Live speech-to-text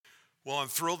Well, I'm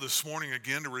thrilled this morning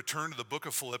again to return to the book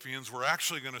of Philippians. We're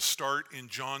actually going to start in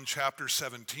John chapter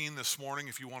 17 this morning,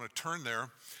 if you want to turn there.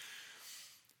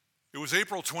 It was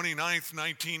April 29th,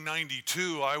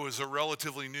 1992. I was a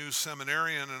relatively new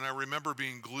seminarian, and I remember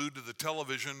being glued to the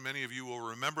television. Many of you will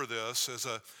remember this as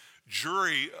a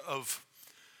jury of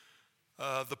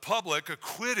the public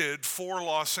acquitted 4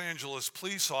 Los Angeles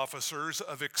police officers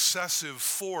of excessive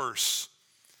force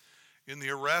in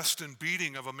the arrest and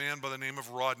beating of a man by the name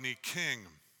of Rodney King.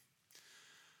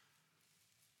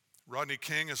 Rodney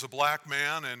King is a black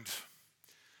man, and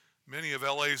many of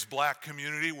LA's black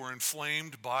community were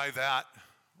inflamed by that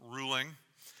ruling.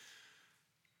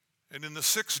 And in the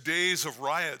 6 days of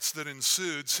riots that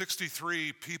ensued,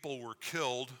 63 people were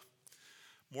killed,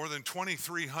 more than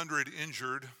 2,300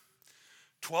 injured,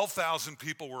 12,000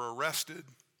 people were arrested.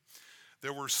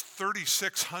 There were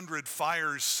 3,600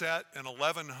 fires set and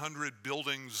 1,100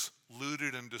 buildings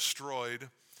looted and destroyed.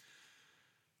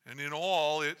 And in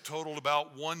all, it totaled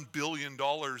about $1 billion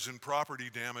in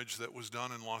property damage that was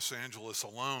done in Los Angeles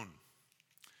alone.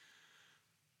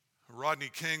 Rodney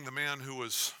King, the man who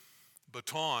was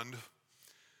batoned,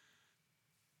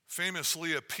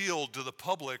 famously appealed to the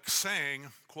public saying,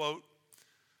 quote,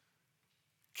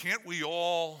 "Can't we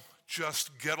all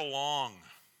just get along?"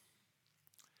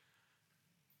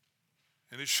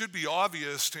 And it should be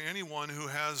obvious to anyone who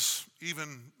has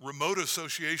even remote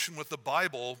association with the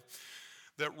Bible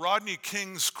that Rodney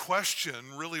King's question,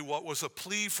 really what was a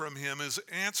plea from him, is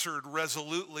answered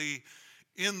resolutely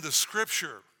in the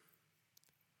Scripture.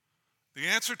 The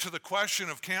answer to the question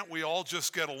of can't we all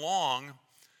just get along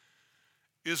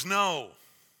is no.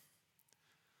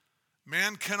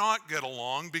 Man cannot get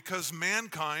along because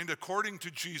mankind, according to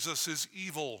Jesus, is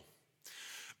evil.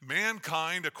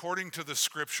 Mankind, according to the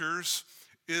Scriptures,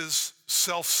 is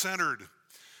self-centered,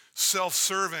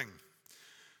 self-serving,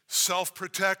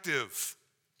 self-protective,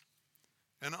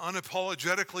 and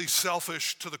unapologetically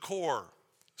selfish to the core,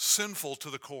 sinful to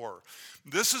the core.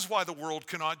 This is why the world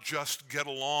cannot just get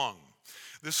along.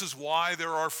 This is why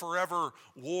there are forever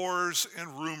wars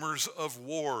and rumors of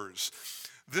wars.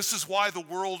 This is why the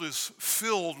world is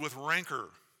filled with rancor.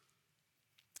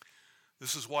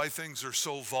 This is why things are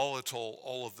so volatile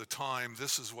all of the time.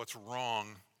 This is what's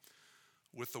wrong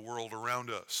with the world around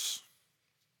us.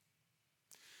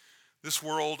 This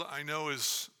world, I know,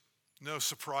 is no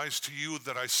surprise to you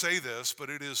that I say this, but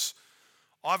it is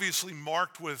obviously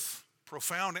marked with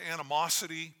profound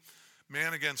animosity,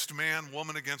 man against man,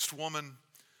 woman against woman,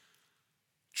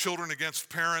 children against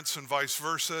parents, and vice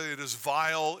versa. It is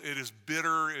vile, it is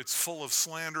bitter, it's full of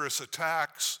slanderous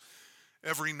attacks.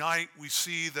 Every night we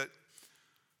see that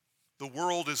the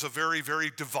world is a very,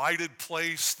 very divided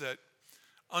place that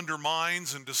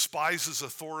undermines and despises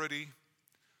authority.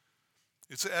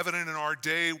 It's evident in our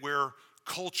day where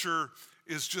culture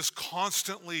is just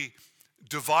constantly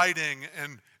dividing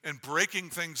and breaking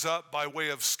things up by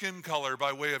way of skin color,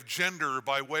 by way of gender,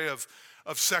 by way of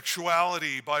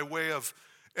sexuality, by way of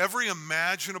every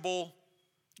imaginable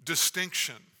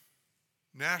distinction,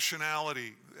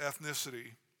 nationality,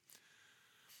 ethnicity.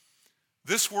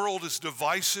 This world is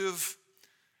divisive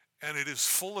and it is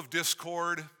full of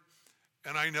discord,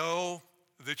 and I know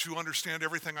that you understand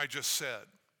everything I just said.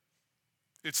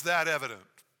 It's that evident.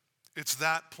 It's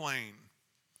that plain.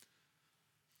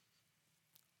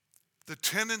 The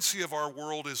tendency of our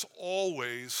world is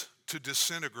always to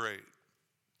disintegrate.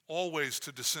 Always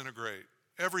to disintegrate.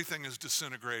 Everything is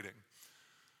disintegrating.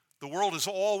 The world is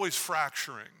always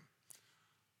fracturing.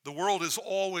 The world is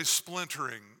always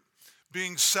splintering,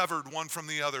 being severed one from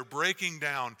the other, breaking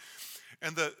down.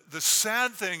 And the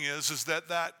sad thing is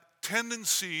that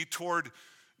tendency toward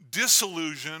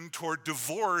disillusion, toward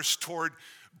divorce, toward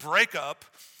breakup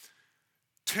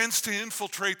tends to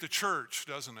infiltrate the church,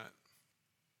 doesn't it?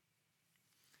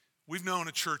 We've known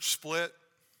a church split.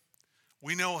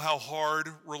 We know how hard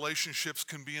relationships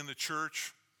can be in the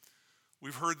church.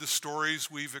 We've heard the stories.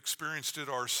 We've experienced it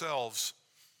ourselves.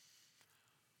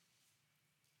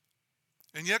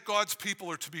 And yet God's people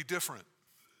are to be different.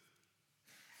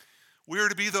 We are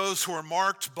to be those who are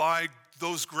marked by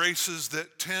those graces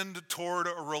that tend toward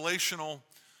a relational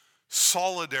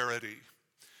solidarity,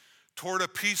 toward a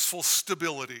peaceful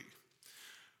stability,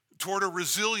 toward a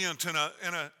resilient and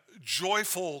a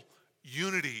joyful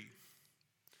unity.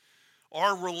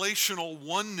 Our relational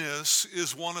oneness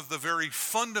is one of the very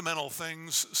fundamental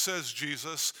things, says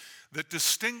Jesus, that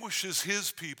distinguishes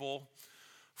his people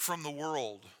from the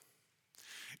world.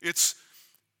 It's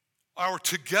our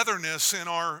togetherness and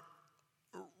our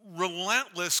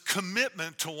relentless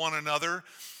commitment to one another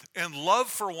and love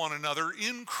for one another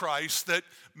in Christ that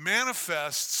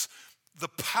manifests the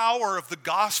power of the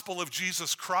gospel of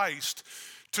Jesus Christ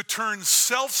to turn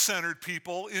self-centered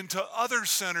people into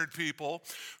other-centered people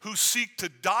who seek to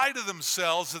die to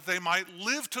themselves that they might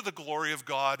live to the glory of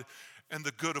God and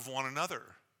the good of one another.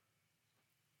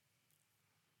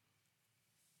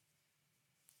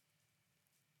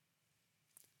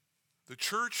 The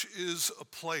church is a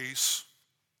place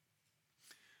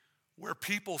where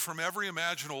people from every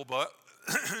imaginable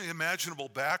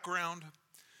background,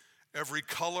 every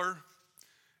color,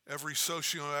 every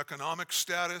socioeconomic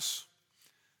status,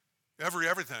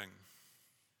 everything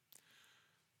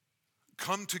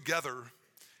come together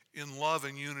in love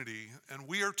and unity. And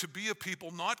we are to be a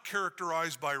people not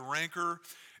characterized by rancor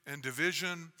and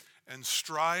division and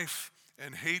strife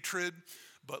and hatred,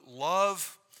 but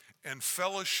love and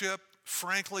fellowship,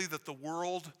 frankly, that the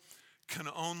world can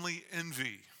only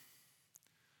envy.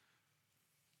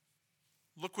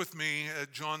 Look with me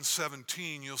at John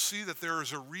 17. You'll see that there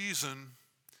is a reason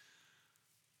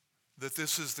that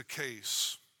this is the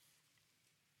case.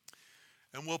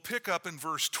 And we'll pick up in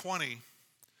verse 20.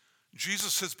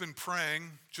 Jesus has been praying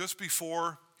just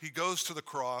before he goes to the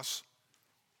cross.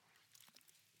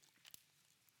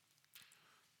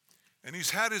 And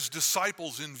he's had his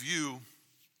disciples in view.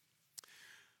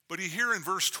 But he here in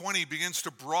verse 20 begins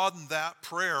to broaden that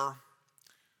prayer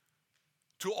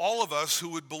to all of us who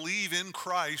would believe in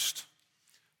Christ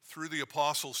through the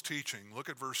apostles' teaching. Look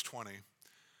at verse 20.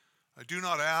 I do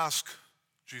not ask,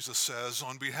 Jesus says,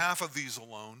 on behalf of these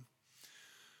alone,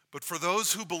 but for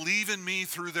those who believe in me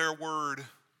through their word.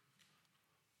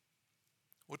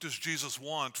 What does Jesus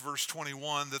want? Verse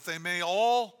 21, that they may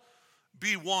all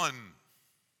be one.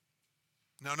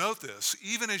 Now note this,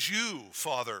 even as you,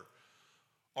 Father,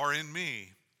 are in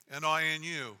me, and I in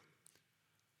you,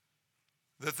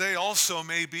 that they also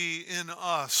may be in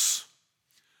us,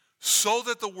 so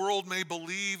that the world may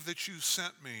believe that you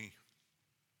sent me.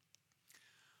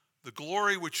 The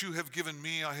glory which you have given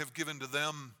me, I have given to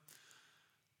them,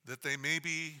 that they may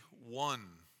be one,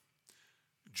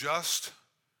 just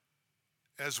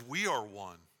as we are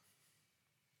one.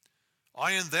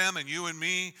 I and them and you and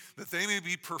me, that they may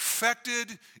be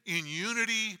perfected in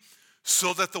unity,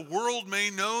 so that the world may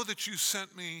know that you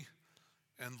sent me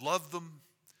and love them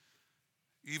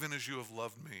even as you have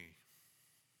loved me.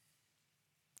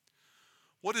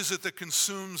 What is it that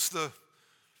consumes the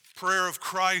prayer of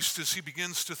Christ as he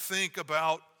begins to think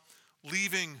about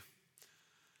leaving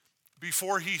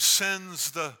before he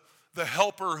sends the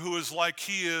helper who is like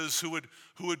he is, who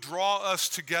would draw us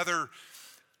together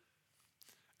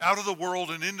out of the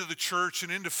world and into the church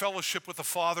and into fellowship with the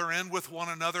Father and with one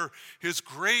another? His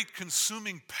great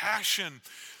consuming passion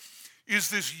is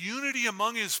this unity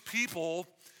among his people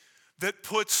that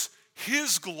puts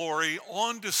his glory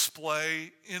on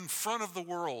display in front of the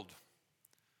world.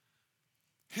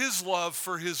 His love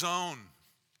for his own,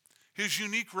 his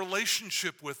unique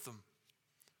relationship with them.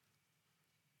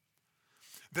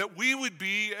 That we would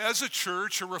be, as a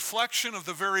church, a reflection of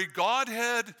the very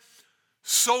Godhead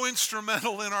so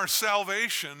instrumental in our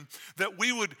salvation, that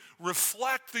we would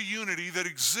reflect the unity that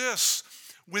exists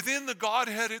within the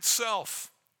Godhead itself.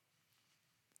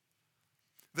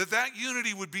 That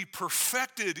unity would be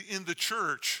perfected in the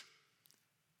church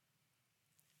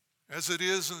as it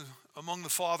is among the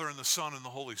Father and the Son and the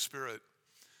Holy Spirit.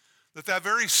 That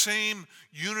very same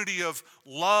unity of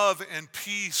love and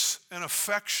peace and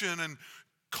affection and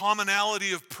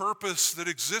commonality of purpose that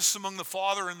exists among the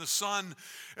Father and the Son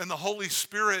and the Holy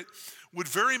Spirit would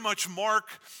very much mark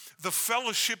the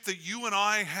fellowship that you and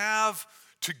I have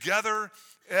together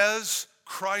as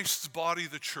Christ's body,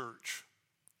 the church.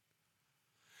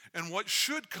 And what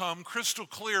should come crystal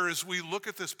clear as we look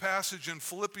at this passage in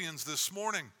Philippians this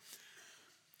morning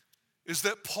is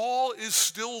that Paul is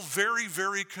still very,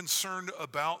 very concerned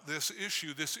about this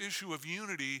issue of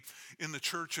unity in the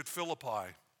church at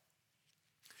Philippi.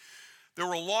 There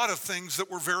were a lot of things that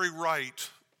were very right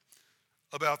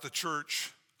about the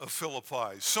church of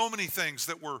Philippi. So many things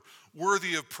that were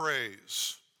worthy of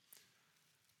praise.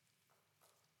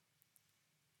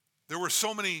 There were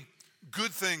so many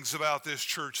good things about this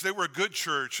church. They were a good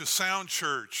church, a sound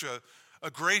church,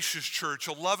 a gracious church,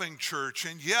 a loving church,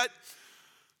 and yet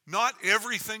not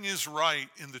everything is right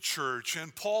in the church.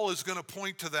 And Paul is going to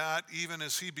point to that even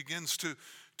as he begins to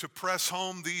press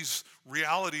home these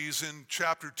realities in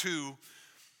chapter 2,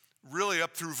 really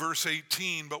up through verse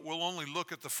 18, but we'll only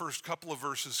look at the first couple of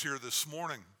verses here this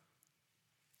morning.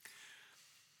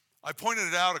 I pointed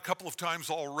it out a couple of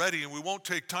times already, and we won't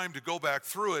take time to go back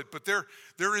through it, but there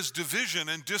is division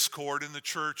and discord in the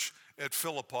church at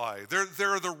Philippi. There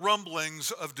are the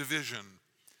rumblings of division,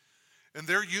 and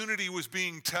their unity was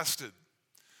being tested.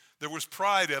 There was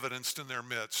pride evidenced in their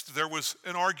midst. There was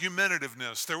an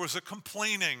argumentativeness. There was a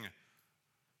complaining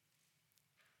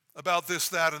about this,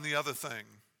 that, and the other thing.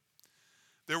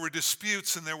 There were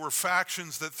disputes and there were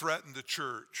factions that threatened the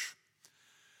church.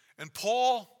 And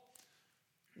Paul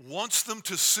wants them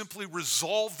to simply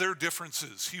resolve their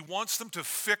differences. He wants them to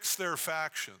fix their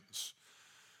factions.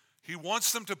 He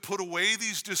wants them to put away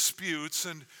these disputes.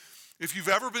 And if you've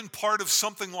ever been part of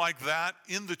something like that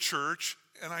in the church,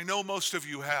 and I know most of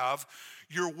you have,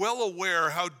 you're well aware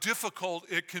how difficult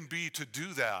it can be to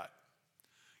do that.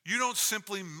 You don't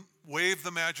simply wave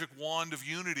the magic wand of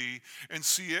unity and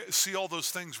see all those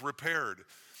things repaired.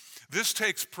 This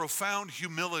takes profound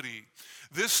humility.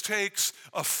 This takes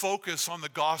a focus on the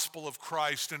gospel of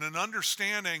Christ and an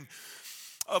understanding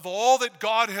of all that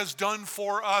God has done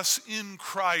for us in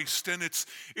Christ. And it's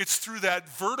through that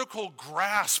vertical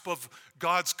grasp of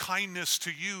God's kindness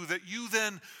to you that you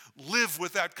then live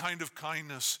with that kind of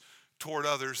kindness toward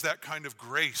others, that kind of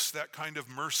grace, that kind of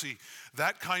mercy,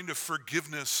 that kind of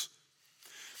forgiveness.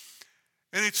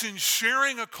 And it's in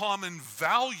sharing a common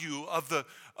value of the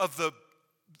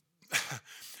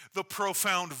the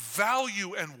profound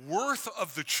value and worth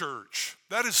of the church.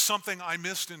 That is something I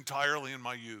missed entirely in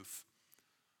my youth.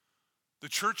 The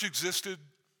church existed.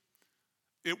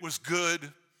 It was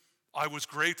good. I was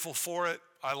grateful for it.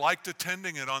 I liked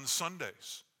attending it on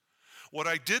Sundays. What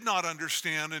I did not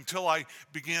understand until I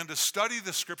began to study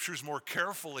the scriptures more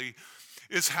carefully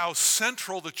is how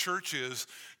central the church is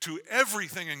to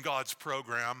everything in God's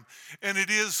program. And it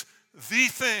is the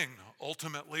thing,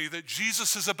 ultimately, that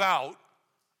Jesus is about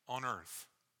on earth.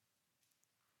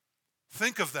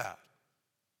 Think of that.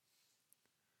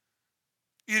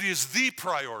 It is the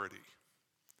priority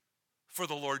for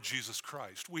the Lord Jesus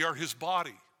Christ. We are his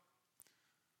body.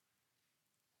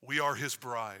 We are his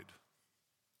bride.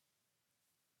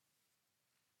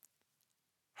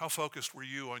 How focused were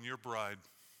you on your bride?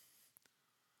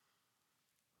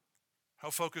 How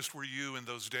focused were you in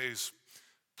those days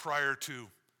prior to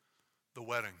the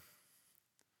wedding?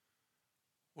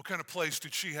 What kind of place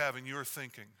did she have in your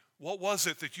thinking? What was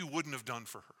it that you wouldn't have done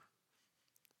for her?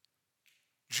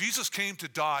 Jesus came to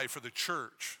die for the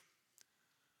church.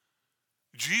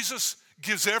 Jesus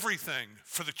gives everything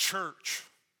for the church.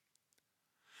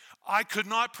 I could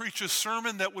not preach a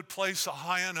sermon that would place a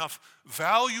high enough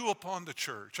value upon the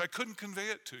church. I couldn't convey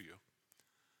it to you.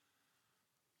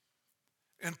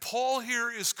 And Paul here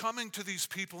is coming to these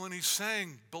people and he's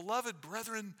saying, beloved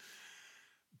brethren,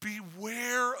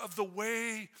 beware of the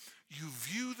way you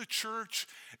view the church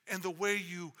and the way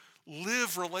you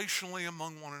live relationally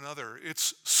among one another.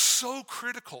 It's so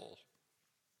critical.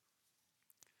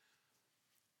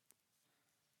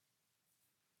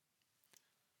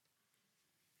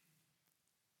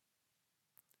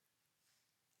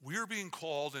 We are being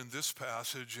called in this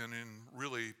passage and in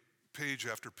really page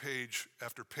after page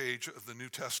after page of the New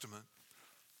Testament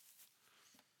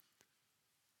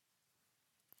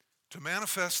to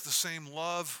manifest the same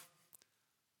love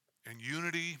and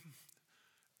unity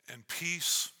and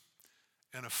peace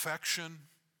and affection,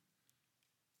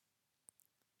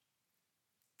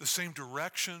 the same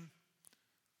direction,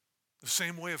 the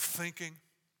same way of thinking,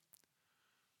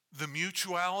 the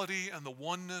mutuality and the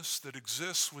oneness that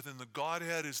exists within the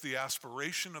Godhead is the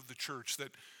aspiration of the church,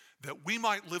 that we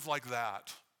might live like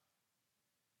that.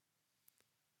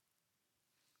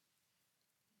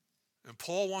 And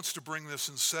Paul wants to bring this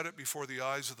and set it before the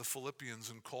eyes of the Philippians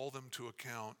and call them to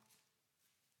account.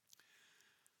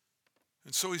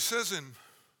 And so he says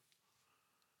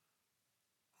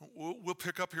we'll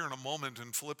pick up here in a moment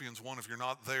in Philippians 1 if you're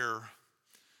not there,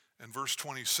 and verse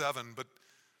 27, but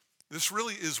this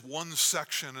really is one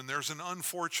section, and there's an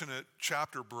unfortunate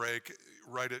chapter break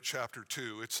right at chapter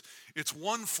 2. It's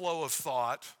one flow of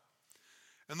thought,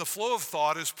 and the flow of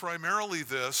thought is primarily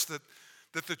this, that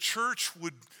the church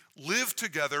would live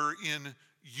together in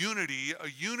unity, a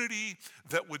unity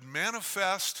that would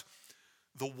manifest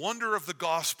the wonder of the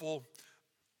gospel,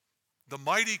 the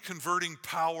mighty converting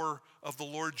power of the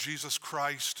Lord Jesus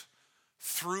Christ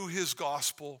through his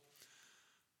gospel.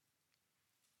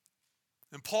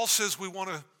 And Paul says we want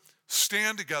to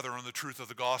stand together on the truth of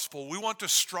the gospel. We want to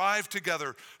strive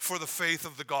together for the faith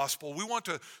of the gospel. We want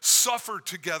to suffer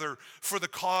together for the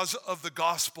cause of the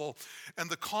gospel. And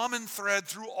the common thread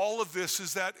through all of this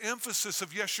is that emphasis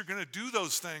of, yes, you're going to do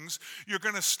those things. You're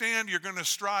going to stand, you're going to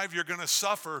strive, you're going to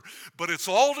suffer, but it's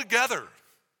all together.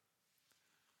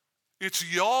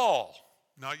 It's y'all,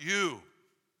 not you.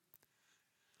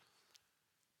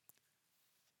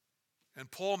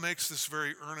 And Paul makes this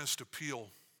very earnest appeal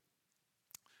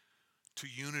to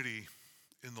unity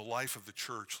in the life of the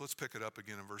church. Let's pick it up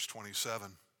again in verse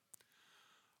 27.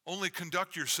 Only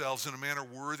conduct yourselves in a manner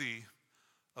worthy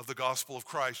of the gospel of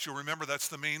Christ. You'll remember that's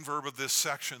the main verb of this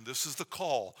section. This is the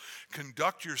call.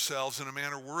 Conduct yourselves in a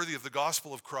manner worthy of the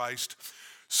gospel of Christ,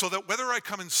 so that whether I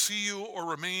come and see you or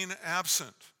remain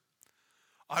absent,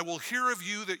 I will hear of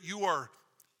you that you are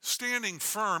standing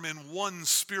firm in one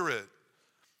spirit,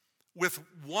 with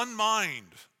one mind,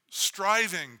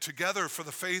 striving together for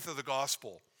the faith of the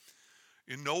gospel,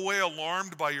 in no way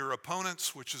alarmed by your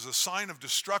opponents, which is a sign of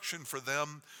destruction for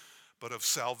them, but of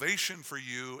salvation for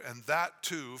you, and that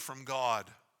too from God.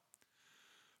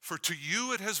 For to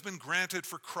you it has been granted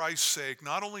for Christ's sake,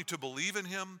 not only to believe in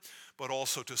him, but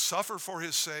also to suffer for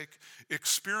his sake,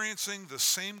 experiencing the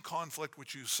same conflict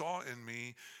which you saw in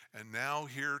me, and now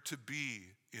hear to be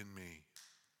in me.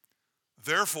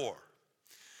 Therefore,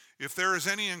 if there is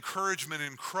any encouragement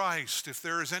in Christ, if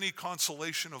there is any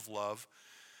consolation of love,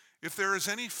 if there is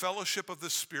any fellowship of the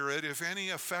Spirit, if any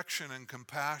affection and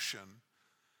compassion,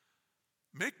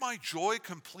 make my joy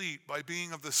complete by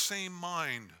being of the same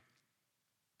mind,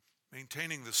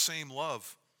 maintaining the same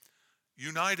love,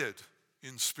 united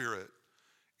in spirit,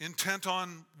 intent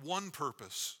on one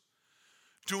purpose,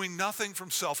 doing nothing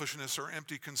from selfishness or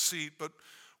empty conceit, but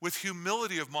with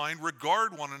humility of mind,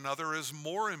 regard one another as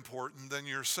more important than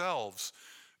yourselves.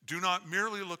 Do not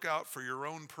merely look out for your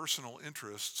own personal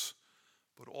interests,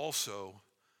 but also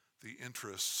the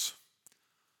interests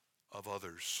of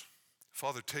others.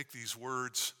 Father, take these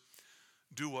words,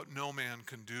 do what no man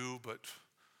can do, but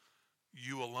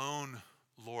you alone,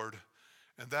 Lord,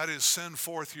 and that is send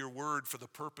forth your word for the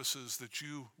purposes that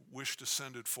you wish to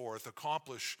send it forth.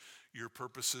 Accomplish your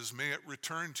purposes. May it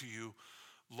return to you,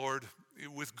 Lord,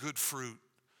 with good fruit.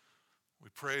 We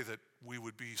pray that we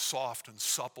would be soft and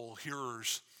supple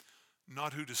hearers,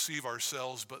 not who deceive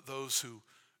ourselves, but those who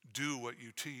do what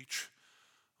you teach.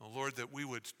 Oh, Lord, that we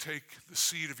would take the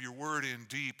seed of your word in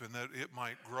deep, and that it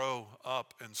might grow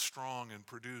up and strong and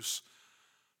produce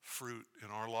fruit in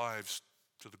our lives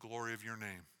to the glory of your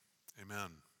name. Amen.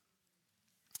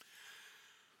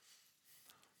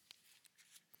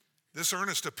 This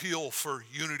earnest appeal for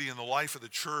unity in the life of the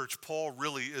church, Paul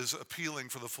really is appealing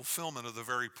for the fulfillment of the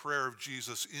very prayer of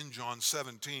Jesus in John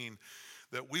 17,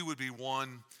 that we would be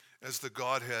one as the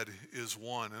Godhead is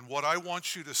one. And what I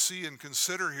want you to see and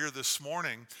consider here this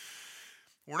morning,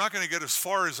 we're not going to get as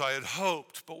far as I had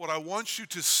hoped, but what I want you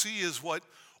to see is what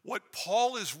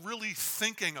Paul is really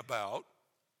thinking about.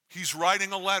 He's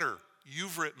writing a letter.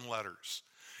 You've written letters.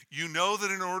 You know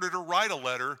that in order to write a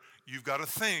letter, you've got to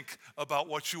think about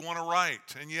what you want to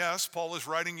write. And yes, Paul is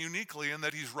writing uniquely in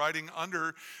that he's writing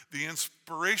under the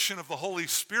inspiration of the Holy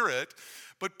Spirit.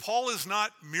 But Paul is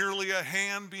not merely a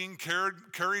hand being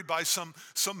carried by some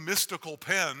mystical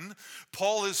pen.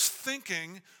 Paul is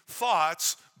thinking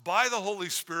thoughts by the Holy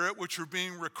Spirit, which are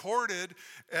being recorded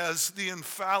as the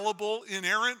infallible,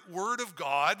 inerrant Word of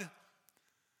God.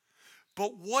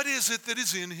 But what is it that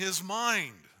is in his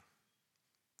mind?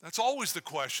 That's always the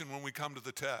question when we come to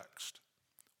the text.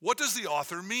 What does the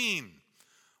author mean?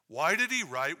 Why did he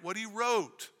write what he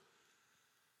wrote?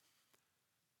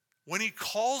 When he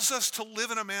calls us to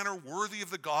live in a manner worthy of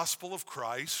the gospel of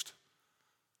Christ,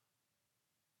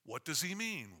 what does he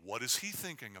mean? What is he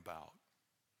thinking about?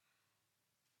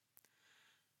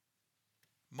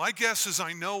 My guess is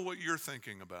I know what you're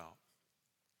thinking about.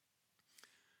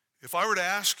 If I were to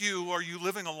ask you, are you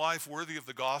living a life worthy of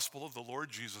the gospel of the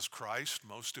Lord Jesus Christ?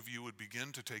 Most of you would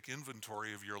begin to take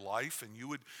inventory of your life, and you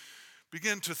would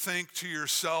begin to think to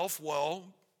yourself, well,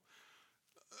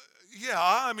 yeah,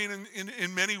 I mean,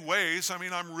 in many ways, I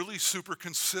mean, I'm really super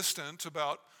consistent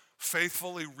about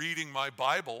faithfully reading my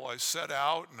Bible. I set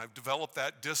out and I've developed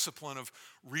that discipline of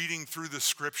reading through the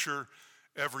scripture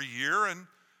every year, and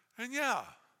yeah.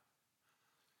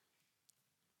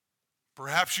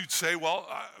 Perhaps you'd say, well,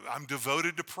 I'm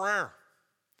devoted to prayer.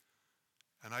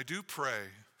 And I do pray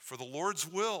for the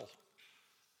Lord's will.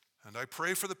 And I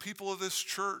pray for the people of this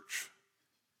church.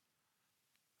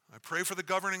 I pray for the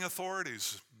governing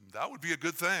authorities. That would be a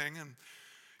good thing. And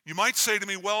you might say to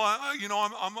me, well,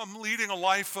 I'm leading a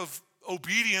life of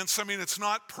obedience. I mean, it's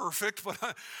not perfect, but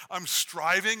I'm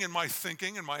striving in my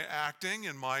thinking, in my acting,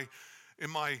 in my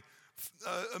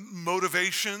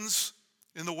motivations,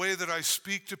 in the way that I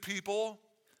speak to people,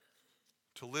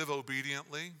 to live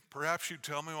obediently. Perhaps you'd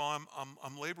tell me, well,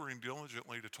 I'm laboring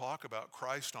diligently to talk about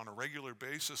Christ on a regular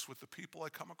basis with the people I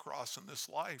come across in this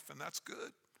life, and that's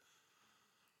good.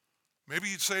 Maybe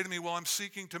you'd say to me, well, I'm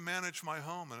seeking to manage my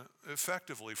home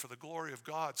effectively for the glory of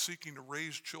God, seeking to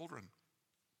raise children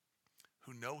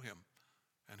who know him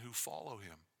and who follow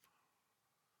him.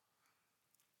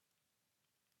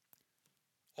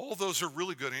 All those are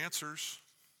really good answers.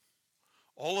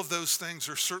 All of those things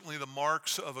are certainly the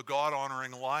marks of a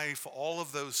God-honoring life. All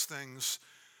of those things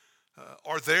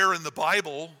are there in the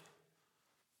Bible.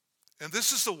 And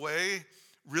this is the way,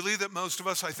 really, that most of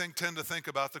us, I think, tend to think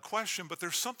about the question. But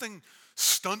there's something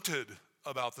stunted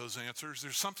about those answers.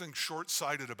 There's something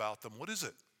short-sighted about them. What is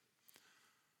it?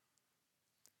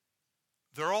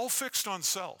 They're all fixed on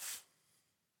self.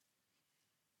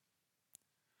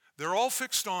 They're all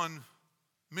fixed on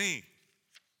me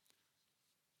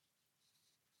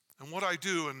and what I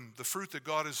do and the fruit that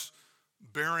God is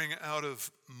bearing out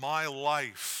of my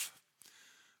life.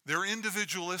 They're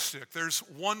individualistic. There's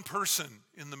one person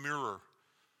in the mirror.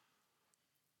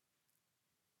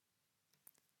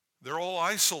 They're all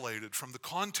isolated from the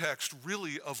context,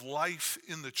 really, of life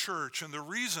in the church. And the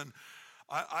reason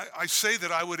I say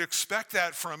that I would expect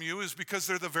that from you is because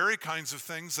they're the very kinds of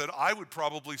things that I would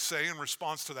probably say in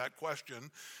response to that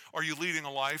question. Are you leading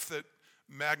a life that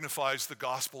magnifies the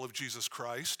gospel of Jesus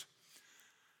Christ?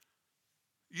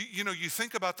 You know, you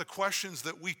think about the questions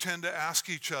that we tend to ask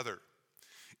each other.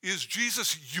 Is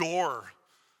Jesus your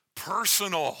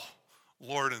personal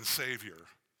Lord and Savior?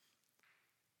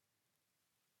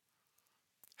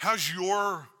 How's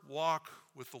your walk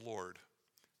with the Lord?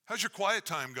 How's your quiet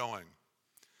time going?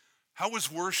 How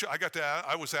was worship?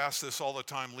 I was asked this all the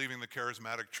time leaving the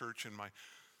charismatic church in my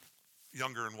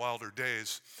younger and wilder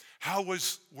days. How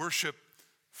was worship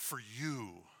for you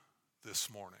this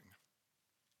morning?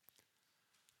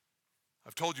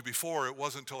 I've told you before, it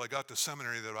wasn't until I got to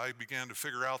seminary that I began to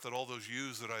figure out that all those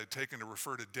yous that I had taken to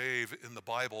refer to Dave in the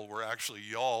Bible were actually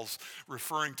y'alls,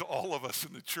 referring to all of us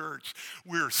in the church.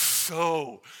 We're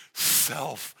so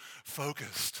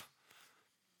self-focused.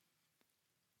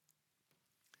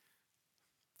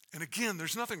 And again,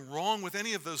 there's nothing wrong with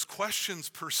any of those questions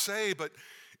per se, but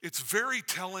it's very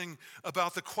telling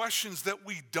about the questions that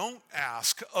we don't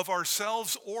ask of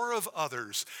ourselves or of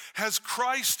others. Has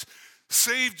Christ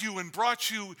saved you and brought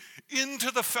you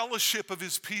into the fellowship of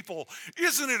his people?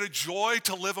 Isn't it a joy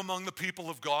to live among the people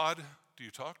of God? Do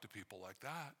you talk to people like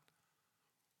that?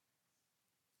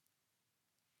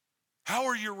 How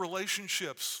are your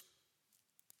relationships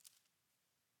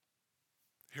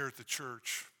here at the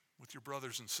church with your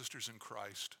brothers and sisters in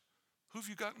Christ? Who have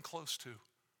you gotten close to?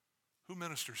 Who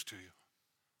ministers to you?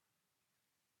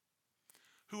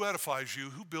 Who edifies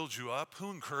you? Who builds you up?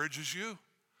 Who encourages you?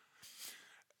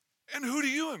 And who do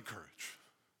you encourage?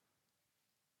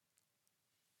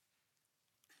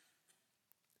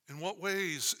 In what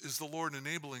ways is the Lord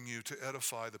enabling you to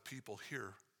edify the people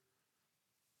here?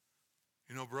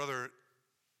 You know, brother,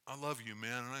 I love you,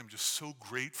 man, and I'm just so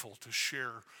grateful to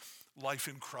share life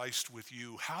in Christ with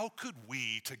you. How could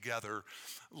we together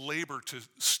labor to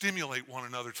stimulate one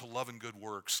another to love and good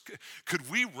works? Could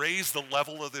we raise the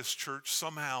level of this church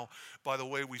somehow by the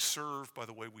way we serve, by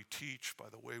the way we teach, by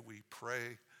the way we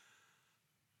pray,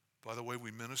 by the way we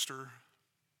minister?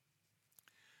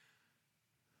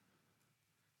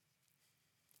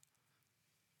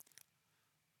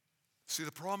 See,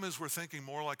 the problem is we're thinking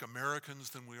more like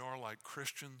Americans than we are like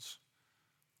Christians.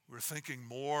 We're thinking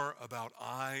more about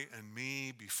I and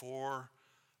me before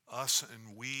us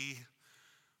and we.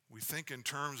 We think in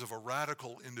terms of a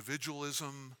radical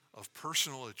individualism, of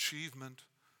personal achievement.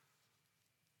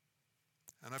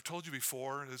 And I've told you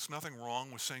before, there's nothing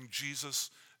wrong with saying Jesus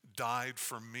died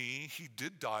for me. He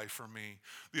did die for me.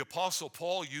 The Apostle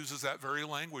Paul uses that very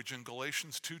language in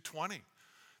Galatians 2:20.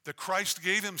 That Christ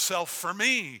gave himself for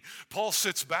me. Paul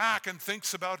sits back and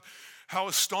thinks about how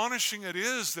astonishing it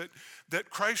is that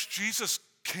Christ Jesus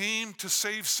came to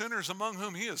save sinners, among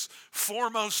whom he is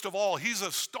foremost of all. He's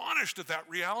astonished at that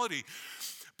reality.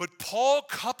 But Paul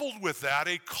coupled with that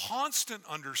a constant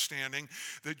understanding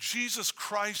that Jesus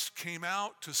Christ came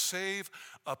out to save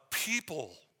a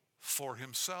people for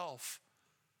himself.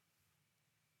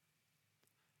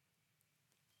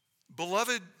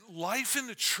 Beloved, life in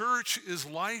the church is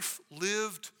life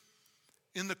lived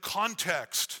in the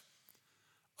context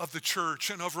of the church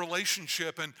and of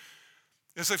relationship. And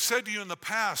as I've said to you in the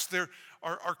past,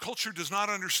 our culture does not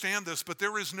understand this, but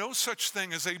there is no such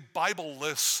thing as a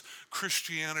Bible-less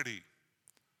Christianity.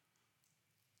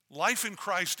 Life in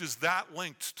Christ is that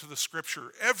linked to the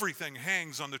Scripture. Everything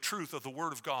hangs on the truth of the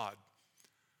Word of God.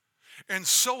 And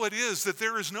so it is that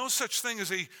there is no such thing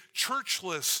as a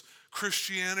churchless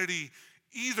Christianity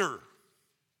either.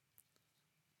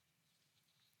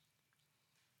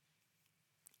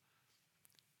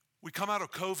 We come out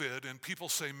of COVID and people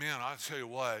say, man, I tell you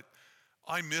what,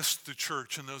 I missed the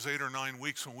church in those 8 or 9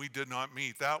 weeks when we did not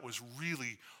meet. That was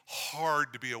really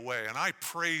hard to be away. And I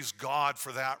praise God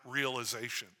for that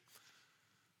realization.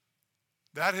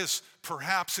 That has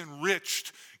perhaps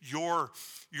enriched your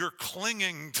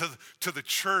clinging to the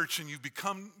church, and you've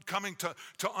coming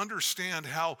to understand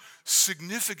how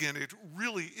significant it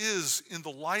really is in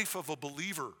the life of a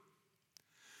believer.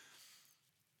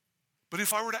 But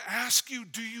if I were to ask you,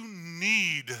 do you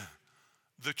need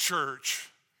the church?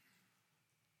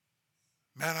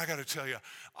 Man, I got to tell you,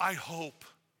 I hope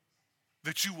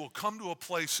that you will come to a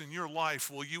place in your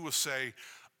life where you will say,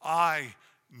 I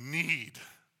need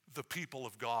the people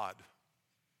of God.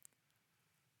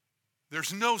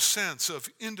 There's no sense of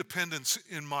independence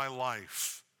in my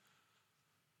life.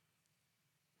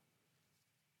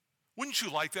 Wouldn't you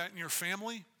like that in your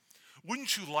family?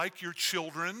 Wouldn't you like your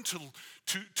children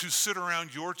to sit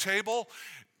around your table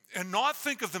and not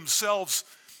think of themselves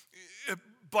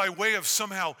by way of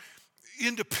somehow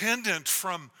independent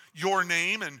from your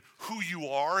name and who you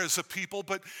are as a people,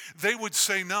 but they would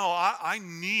say, no, I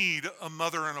need a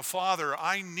mother and a father.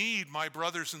 I need my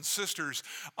brothers and sisters.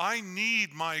 I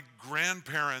need my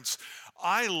grandparents.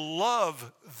 I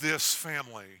love this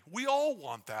family. We all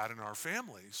want that in our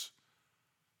families.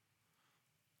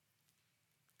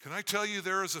 Can I tell you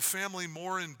there is a family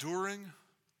more enduring,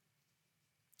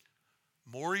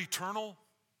 more eternal?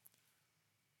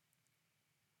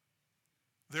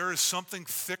 There is something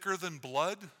thicker than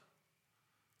blood,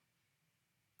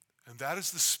 and that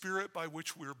is the Spirit by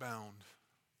which we're bound.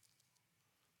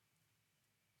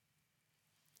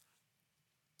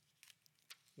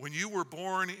 When you were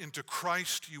born into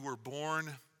Christ, you were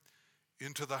born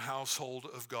into the household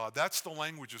of God. That's the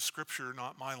language of Scripture,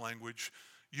 not my language.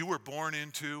 You were born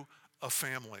into a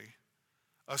family,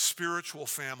 a spiritual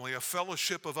family, a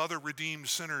fellowship of other redeemed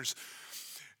sinners.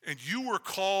 And you were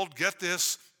called, get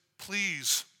this,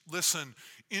 please listen,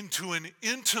 into an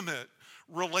intimate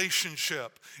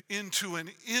relationship, into an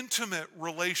intimate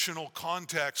relational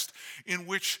context in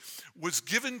which was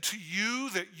given to you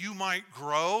that you might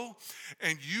grow,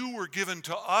 and you were given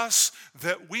to us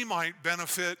that we might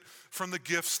benefit from the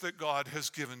gifts that God has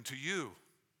given to you.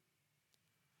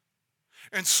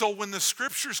 And so when the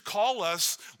Scriptures call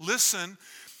us, listen,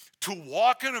 to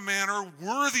walk in a manner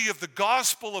worthy of the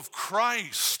gospel of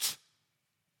Christ,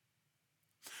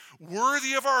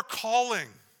 worthy of our calling,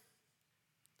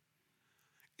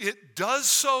 it does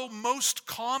so most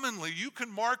commonly. You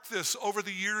can mark this over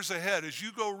the years ahead as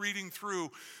you go reading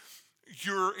through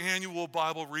your annual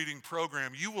Bible reading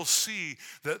program. You will see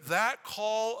that that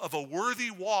call of a worthy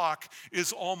walk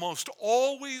is almost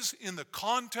always in the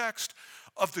context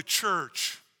of the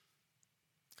church.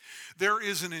 There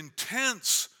is an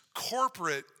intense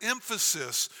corporate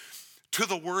emphasis to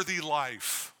the worthy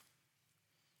life.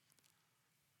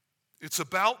 It's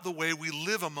about the way we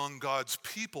live among God's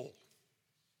people.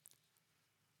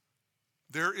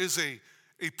 There is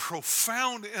a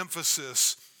profound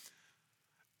emphasis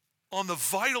on the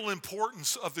vital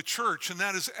importance of the church, and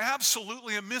that is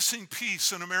absolutely a missing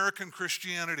piece in American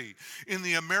Christianity, in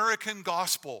the American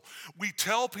gospel. We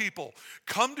tell people,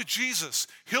 come to Jesus,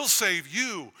 He'll save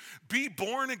you, be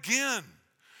born again.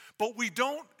 But we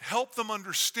don't help them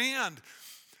understand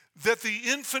that the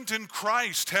infant in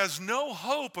Christ has no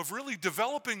hope of really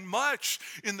developing much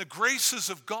in the graces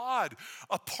of God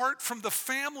apart from the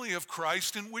family of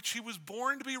Christ in which he was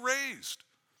born to be raised.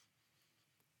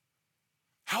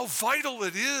 How vital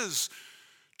it is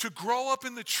to grow up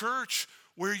in the church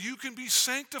where you can be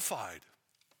sanctified.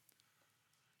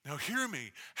 Now hear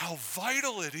me, how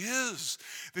vital it is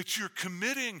that you're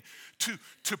committing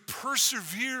to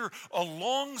persevere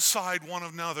alongside one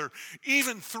another,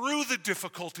 even through the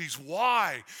difficulties.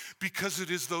 Why? Because it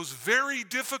is those very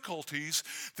difficulties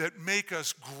that make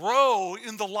us grow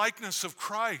in the likeness of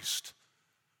Christ.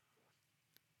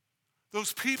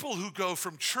 Those people who go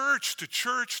from church to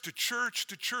church to church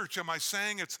to church. Am I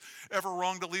saying it's ever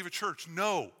wrong to leave a church?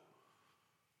 No.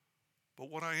 But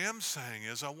what I am saying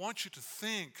is I want you to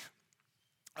think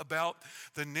about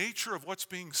the nature of what's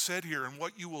being said here, and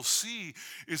what you will see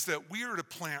is that we are to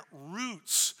plant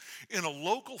roots in a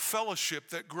local fellowship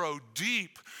that grow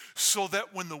deep, so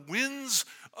that when the winds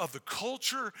of the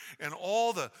culture and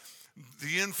all the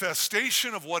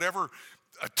infestation of whatever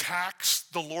attacks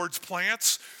the Lord's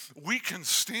plants, we can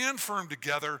stand firm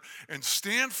together and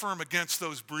stand firm against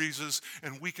those breezes,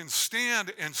 and we can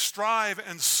stand and strive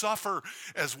and suffer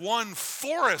as one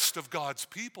forest of God's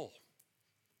people.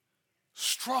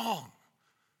 Strong,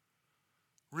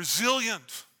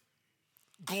 resilient,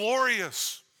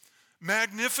 glorious,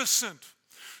 magnificent,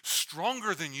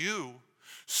 stronger than you,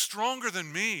 stronger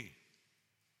than me,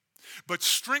 but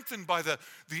strengthened by the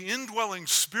indwelling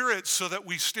Spirit, so that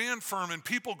we stand firm and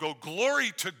people go,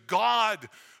 glory to God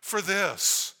for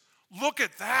this. Look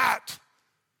at that.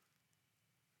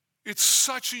 It's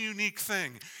such a unique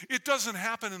thing. It doesn't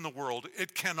happen in the world.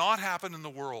 It cannot happen in the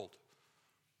world.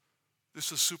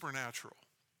 This is supernatural.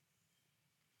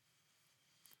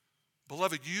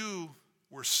 Beloved, you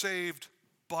were saved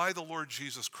by the Lord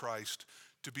Jesus Christ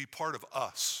to be part of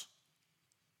us.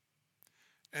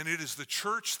 And it is the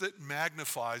church that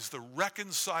magnifies the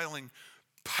reconciling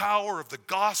power of the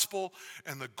gospel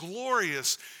and the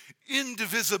glorious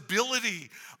indivisibility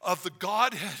of the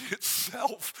Godhead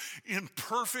itself in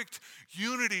perfect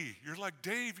unity. You're like,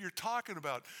 Dave, you're talking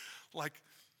about, like,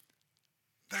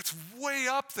 that's way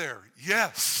up there.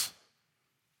 Yes.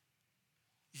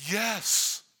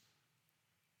 Yes.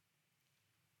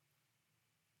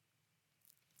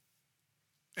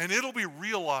 And it'll be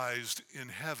realized in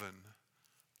heaven,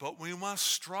 but we must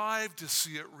strive to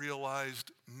see it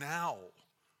realized now.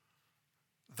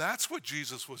 That's what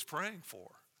Jesus was praying for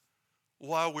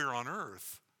while we're on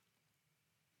earth.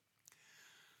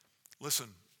 Listen,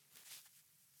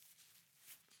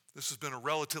 this has been a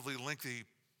relatively lengthy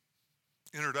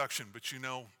introduction, but you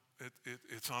know,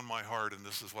 it's on my heart, and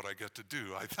this is what I get to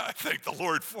do. I thank the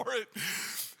Lord for it.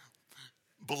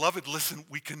 Beloved, listen,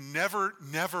 we can never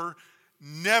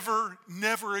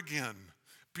again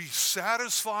be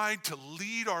satisfied to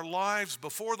lead our lives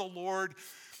before the Lord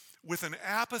with an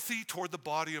apathy toward the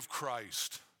body of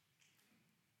Christ.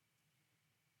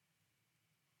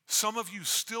 Some of you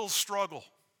still struggle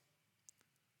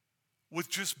with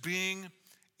just being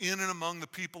in and among the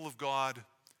people of God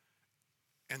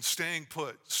and staying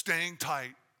put, staying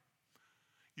tight.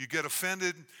 You get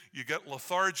offended, you get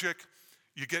lethargic,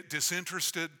 you get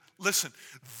disinterested. Listen,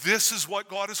 this is what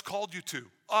God has called you to.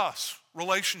 Us,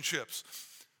 relationships,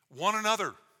 one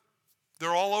another.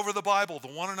 They're all over the Bible, the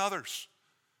one another's.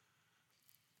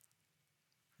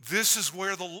 This is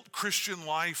where the Christian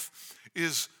life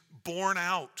is born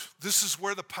out. This is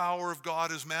where the power of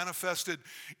God is manifested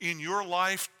in your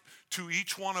life to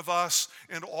each one of us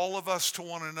and all of us to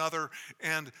one another,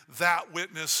 and that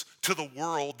witness to the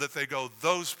world that they go,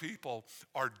 those people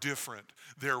are different.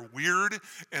 They're weird,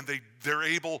 and they're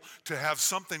able to have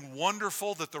something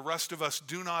wonderful that the rest of us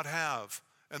do not have.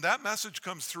 And that message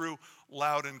comes through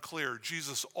loud and clear.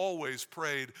 Jesus always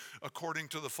prayed according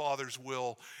to the Father's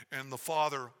will, and the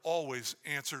Father always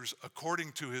answers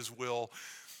according to his will.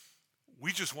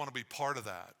 We just want to be part of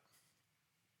that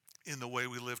in the way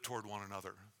we live toward one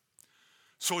another.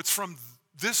 So it's from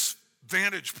this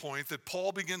vantage point that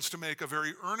Paul begins to make a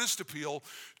very earnest appeal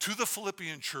to the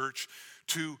Philippian church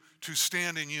to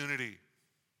stand in unity.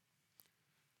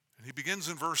 And he begins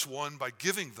in verse 1 by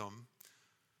giving them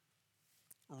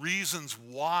reasons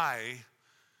why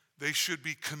they should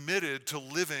be committed to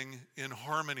living in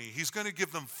harmony. He's going to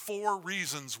give them 4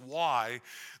 reasons why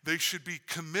they should be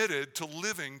committed to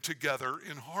living together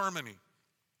in harmony.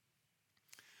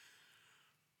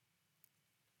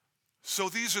 So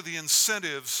these are the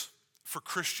incentives for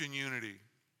Christian unity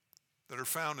that are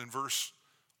found in verse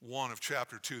 1 of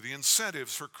chapter 2. The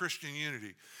incentives for Christian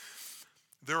unity.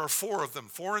 There are 4 of them,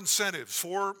 4 incentives,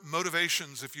 4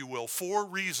 motivations, if you will, 4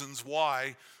 reasons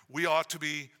why we ought to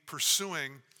be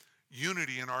pursuing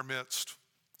unity in our midst.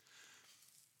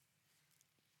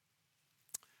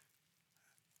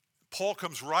 Paul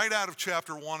comes right out of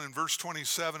chapter 1 in verse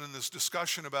 27 in this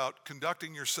discussion about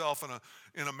conducting yourself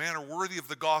in a manner worthy of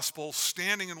the gospel,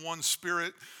 standing in one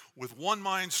spirit, with one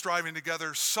mind striving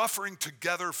together, suffering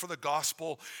together for the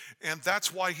gospel. And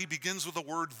that's why he begins with the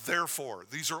word therefore.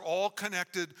 These are all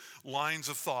connected lines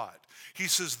of thought. He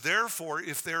says, therefore,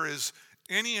 if there is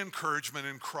any encouragement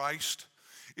in Christ,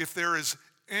 if there is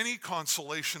any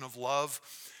consolation of love,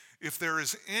 if there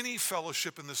is any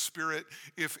fellowship in the Spirit,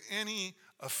 if any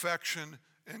affection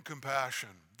and compassion.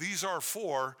 These are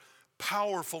 4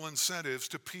 powerful incentives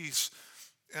to peace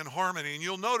and harmony. And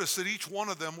you'll notice that each one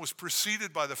of them was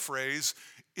preceded by the phrase,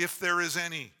 if there is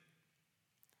any.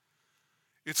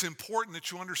 It's important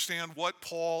that you understand what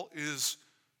Paul is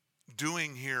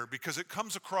doing here, because it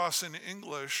comes across in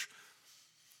English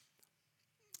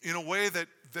in a way that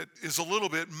is a little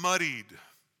bit muddied.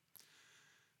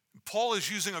 Paul is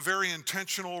using a very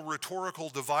intentional rhetorical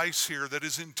device here that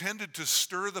is intended to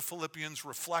stir the Philippians'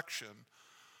 reflection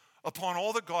upon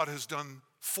all that God has done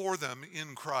for them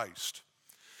in Christ.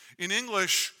 In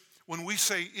English, when we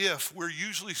say if, we're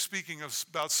usually speaking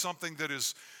about something that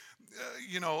is,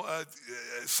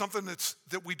 something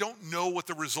that we don't know what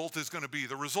the result is going to be.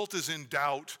 The result is in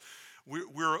doubt.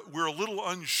 We're a little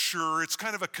unsure. It's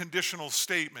kind of a conditional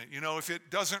statement. You know, if it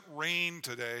doesn't rain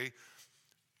today,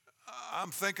 I'm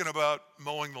thinking about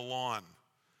mowing the lawn.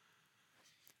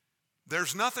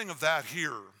 There's nothing of that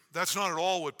here. That's not at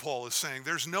all what Paul is saying.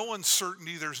 There's no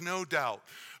uncertainty. There's no doubt.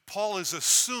 Paul is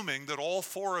assuming that all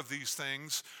four of these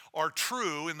things are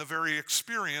true in the very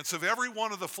experience of every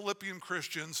one of the Philippian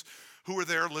Christians who are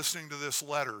there listening to this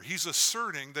letter. He's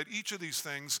asserting that each of these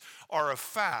things are a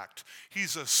fact.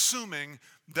 He's assuming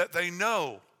that they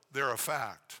know they're a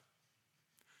fact.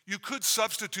 You could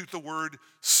substitute the word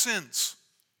since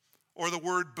or the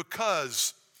word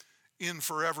because in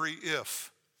for every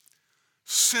if.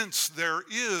 Since there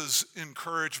is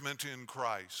encouragement in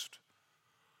Christ,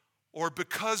 or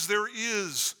because there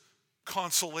is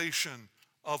consolation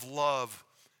of love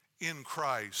in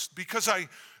Christ, because I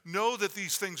know that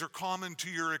these things are common to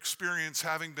your experience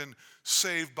having been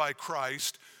saved by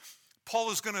Christ,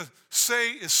 Paul is going to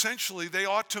say essentially they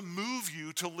ought to move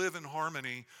you to live in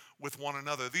harmony with one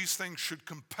another. These things should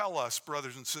compel us,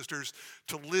 brothers and sisters,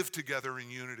 to live together in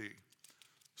unity.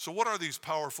 So what are these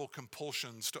powerful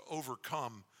compulsions to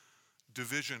overcome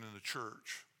division in the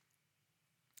church?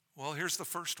 Well, here's the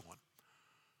first one.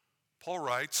 Paul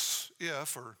writes,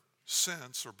 if or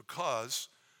since or because,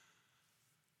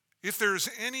 if there's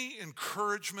any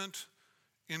encouragement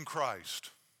in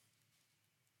Christ.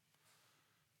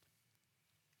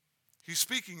 He's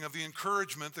speaking of the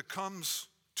encouragement that comes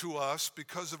to us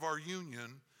because of our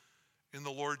union in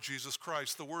the Lord Jesus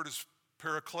Christ. The word is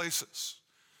paraklesis.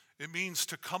 It means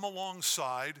to come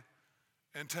alongside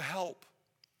and to help.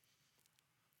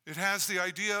 It has the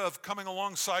idea of coming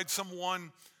alongside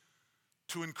someone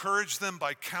to encourage them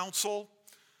by counsel,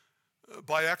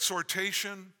 by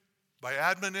exhortation, by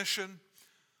admonition.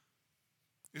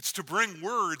 It's to bring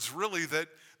words, really, that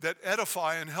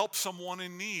edify and help someone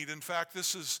in need. In fact,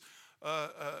 this is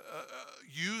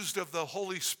used of the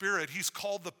Holy Spirit. He's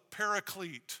called the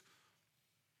Paraclete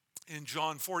in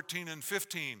John 14 and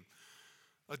 15.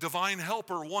 A divine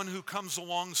helper, one who comes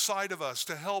alongside of us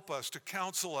to help us, to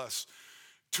counsel us,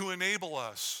 to enable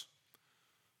us.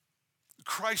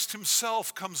 Christ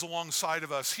himself comes alongside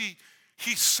of us. He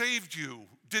saved you,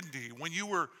 didn't he, when you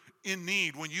were in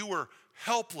need, when you were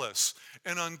helpless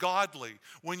and ungodly,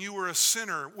 when you were a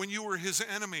sinner, when you were his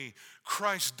enemy.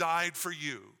 Christ died for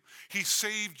you. He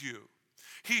saved you.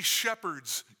 He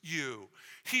shepherds you.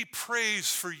 He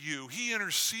prays for you. He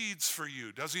intercedes for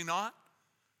you, does he not?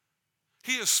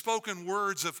 He has spoken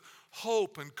words of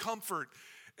hope and comfort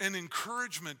and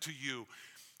encouragement to you.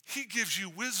 He gives you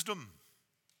wisdom.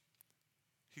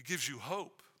 He gives you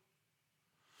hope.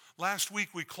 Last week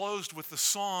we closed with the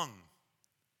song.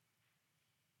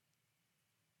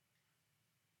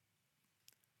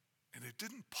 And it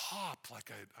didn't pop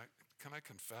like can I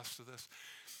confess to this?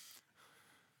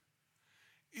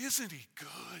 Isn't he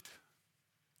good?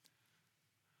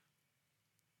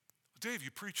 Dave,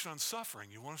 you preached on suffering.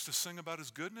 You want us to sing about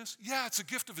his goodness? Yeah, it's a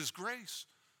gift of his grace.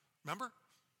 Remember?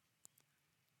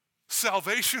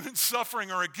 Salvation and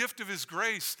suffering are a gift of his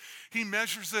grace. He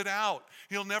measures it out.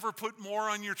 He'll never put more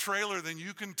on your trailer than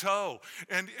you can tow.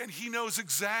 And he knows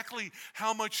exactly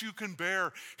how much you can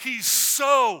bear. He's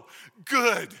so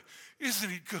good. Isn't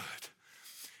he good?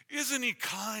 Isn't he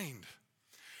kind?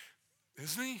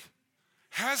 Isn't he?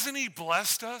 Hasn't he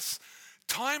blessed us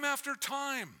time after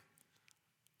time?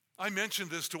 I mentioned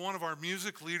this to one of our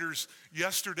music leaders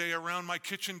yesterday around my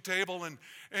kitchen table,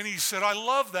 and he said, I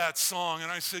love that song.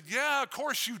 And I said, yeah, of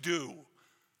course you do,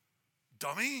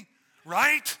 dummy,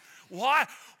 right? Why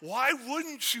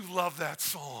wouldn't you love that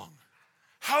song?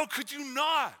 How could you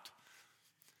not?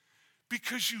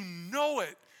 Because you know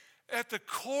it at the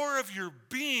core of your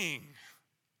being,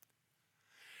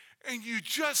 and you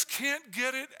just can't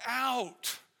get it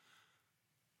out.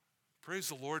 Praise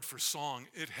the Lord for song.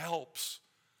 It helps.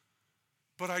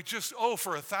 But I just,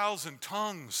 for 1,000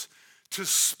 tongues to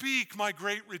speak my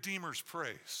great Redeemer's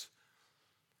praise.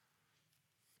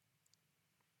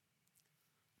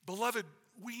 Beloved,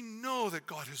 we know that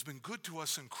God has been good to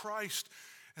us in Christ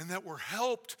and that we're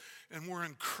helped and we're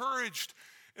encouraged,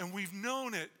 and we've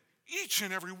known it, each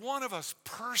and every one of us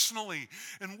personally,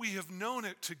 and we have known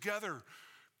it together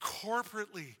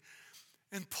corporately.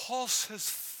 And Paul says,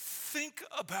 think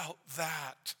about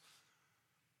that.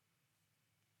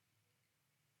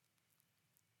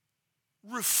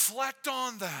 Reflect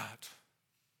on that,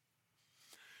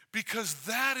 because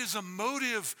that is a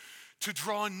motive to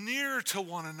draw near to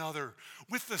one another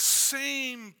with the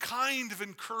same kind of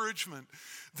encouragement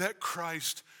that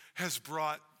Christ has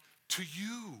brought to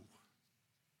you.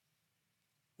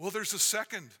 Well, there's a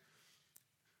second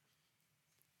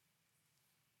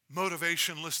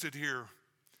motivation listed here.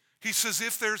 He says,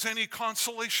 if there's any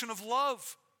consolation of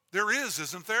love, there is,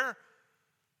 isn't there?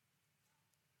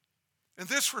 And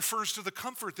this refers to the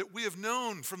comfort that we have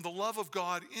known from the love of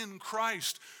God in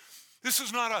Christ. This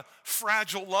is not a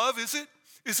fragile love, is it?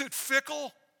 Is it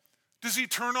fickle? Does he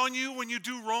turn on you when you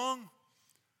do wrong?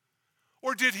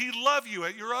 Or did he love you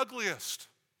at your ugliest?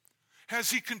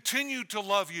 Has he continued to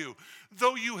love you,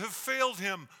 though you have failed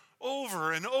him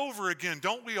over and over again?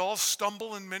 Don't we all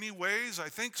stumble in many ways? I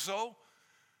think so.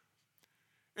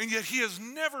 And yet he has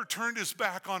never turned his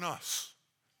back on us.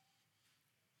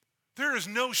 There is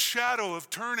no shadow of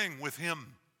turning with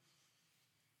him.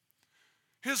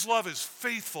 His love is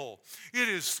faithful. It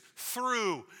is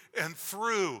through and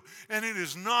through. And it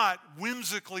is not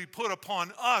whimsically put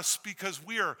upon us because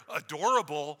we are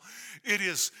adorable. It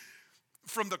is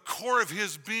from the core of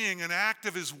his being, an act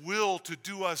of his will to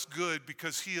do us good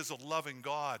because he is a loving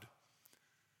God.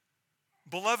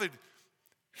 Beloved,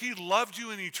 he loved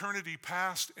you in eternity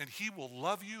past, and he will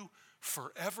love you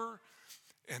forever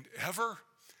and ever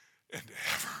and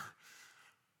ever.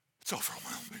 It's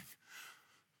overwhelming.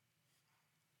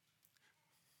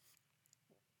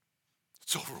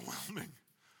 It's overwhelming.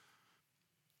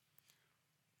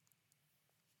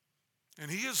 And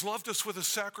he has loved us with a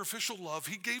sacrificial love.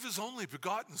 He gave his only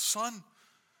begotten Son,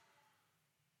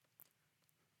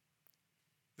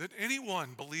 that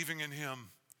anyone believing in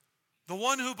him, the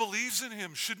one who believes in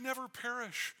him, should never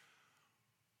perish.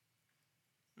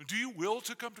 Do you will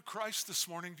to come to Christ this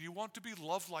morning? Do you want to be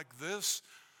loved like this,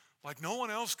 like no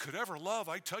one else could ever love?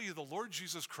 I tell you, the Lord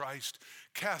Jesus Christ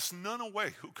casts none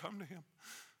away who come to him.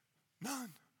 None.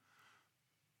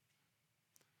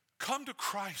 Come to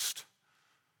Christ.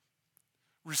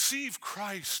 Receive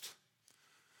Christ.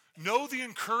 Know the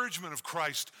encouragement of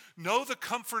Christ. Know the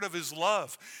comfort of his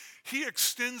love. He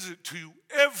extends it to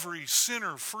every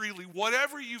sinner freely.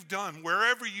 Whatever you've done,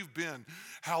 wherever you've been,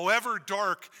 however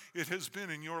dark it has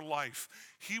been in your life,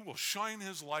 he will shine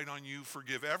his light on you,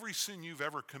 forgive every sin you've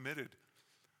ever committed.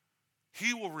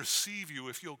 He will receive you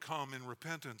if you'll come in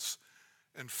repentance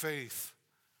and faith.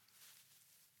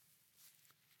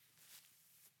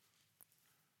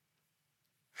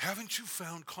 Haven't you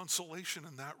found consolation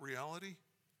in that reality?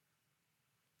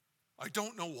 I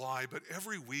don't know why, but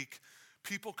every week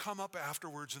people come up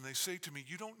afterwards and they say to me,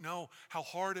 you don't know how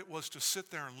hard it was to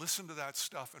sit there and listen to that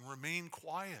stuff and remain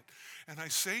quiet. And I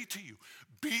say to you,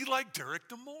 be like Derek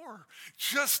DeMoore.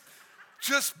 Just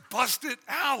bust it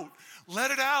out. Let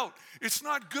it out. It's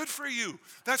not good for you.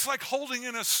 That's like holding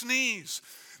in a sneeze.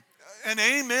 An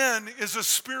amen is a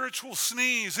spiritual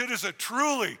sneeze. It is a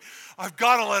truly, I've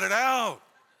got to let it out.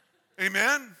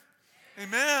 Amen?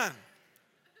 Amen.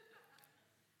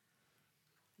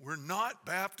 We're not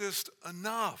Baptist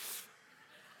enough.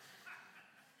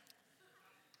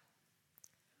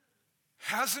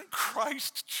 Hasn't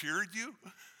Christ cheered you?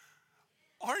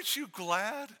 Aren't you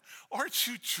glad? Aren't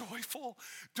you joyful?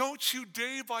 Don't you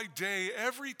day by day,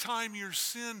 every time your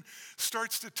sin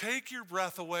starts to take your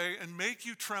breath away and make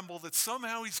you tremble that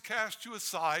somehow he's cast you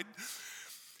aside?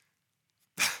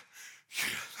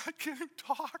 I can't even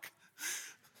talk.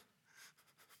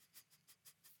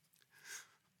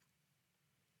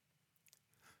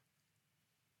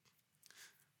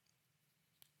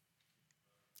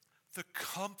 The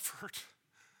comfort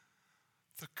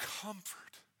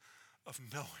of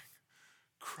knowing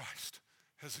Christ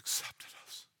has accepted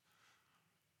us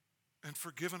and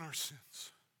forgiven our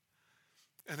sins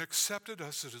and accepted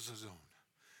us as his own,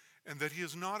 and that he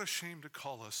is not ashamed to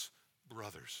call us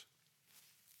brothers.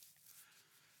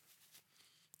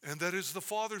 And that is the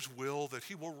Father's will that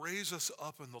he will raise us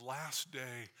up in the last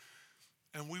day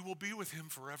and we will be with him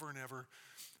forever and ever.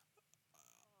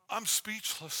 I'm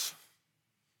speechless.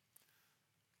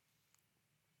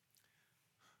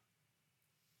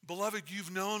 Beloved,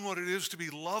 you've known what it is to be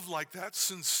loved like that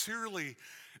sincerely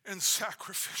and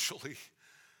sacrificially.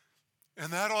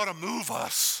 And that ought to move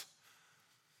us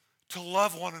to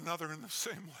love one another in the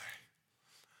same way.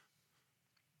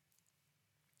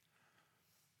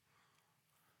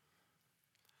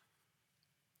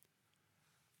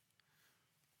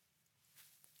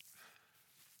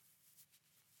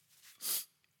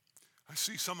 I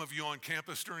see some of you on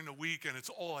campus during the week, and it's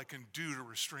all I can do to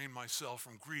restrain myself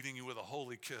from greeting you with a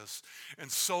holy kiss. And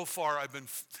so far, I've been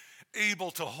able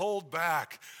to hold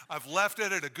back. I've left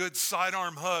it at a good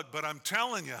sidearm hug, but I'm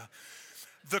telling you,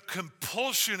 the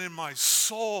compulsion in my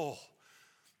soul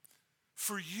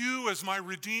for you as my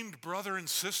redeemed brother and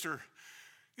sister,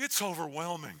 it's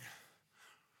overwhelming.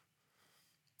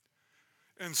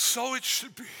 And so it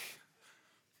should be.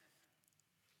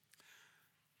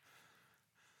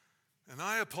 And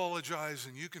I apologize,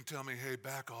 and you can tell me, hey,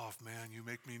 back off, man. You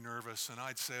make me nervous. And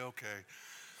I'd say, okay,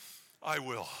 I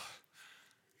will.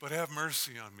 But have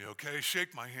mercy on me, okay?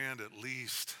 Shake my hand at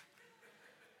least.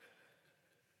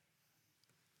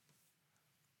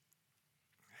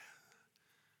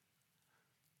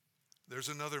 There's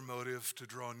another motive to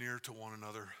draw near to one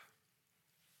another.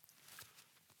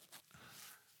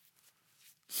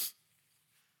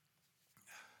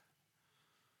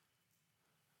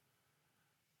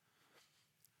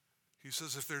 He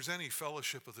says, if there's any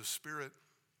fellowship of the Spirit,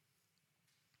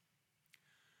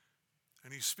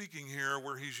 and he's speaking here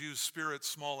where he's used spirit,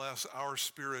 small s, our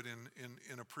spirit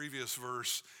in a previous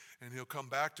verse, and he'll come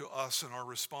back to us in our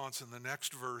response in the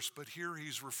next verse. But here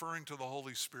he's referring to the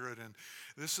Holy Spirit, and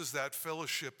this is that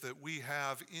fellowship that we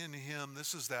have in him.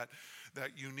 This is that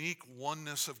unique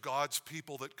oneness of God's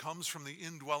people that comes from the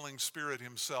indwelling Spirit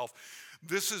himself.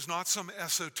 This is not some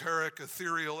esoteric,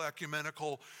 ethereal,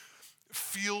 ecumenical,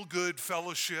 feel-good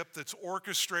fellowship that's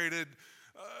orchestrated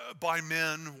by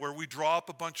men where we draw up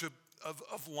a bunch of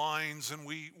lines and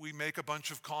we make a bunch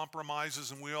of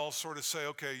compromises and we all sort of say,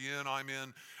 okay, you in, I'm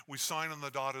in. We sign on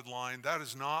the dotted line. That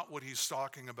is not what he's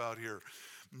talking about here.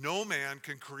 No man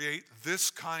can create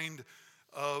this kind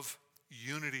of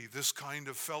unity, this kind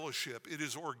of fellowship. It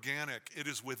is organic. It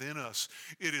is within us.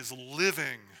 It is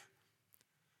living.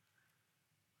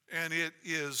 And it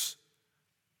is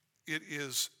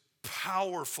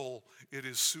powerful. It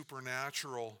is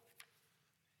supernatural.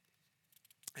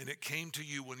 And it came to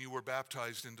you when you were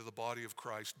baptized into the body of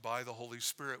Christ by the Holy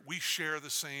Spirit. We share the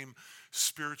same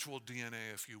spiritual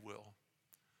DNA, if you will.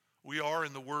 We are,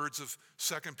 in the words of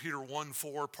 2 Peter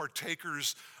 1:4,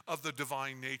 partakers of the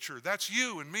divine nature. That's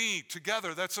you and me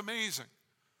together. That's amazing.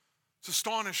 It's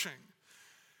astonishing.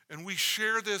 And we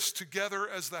share this together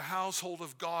as the household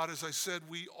of God. As I said,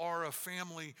 we are a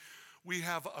family. We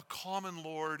have a common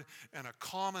Lord and a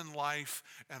common life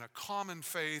and a common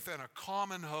faith and a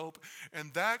common hope.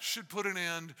 And that should put an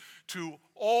end to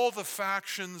all the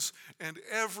factions and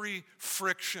every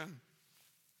friction.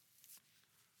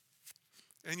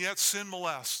 And yet sin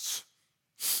molests.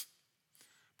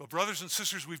 But brothers and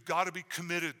sisters, we've got to be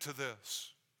committed to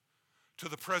this, to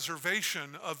the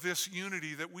preservation of this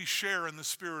unity that we share in the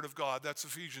Spirit of God. That's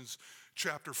Ephesians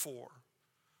chapter 4.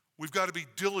 We've got to be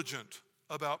diligent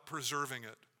about preserving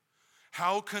it.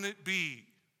 How can it be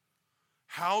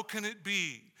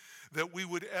that we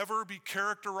would ever be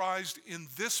characterized in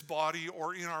this body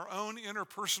or in our own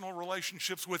interpersonal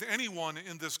relationships with anyone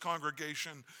in this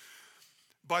congregation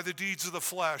by the deeds of the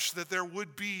flesh, that there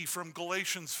would be, from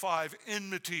Galatians 5,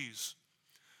 enmities,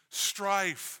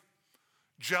 strife,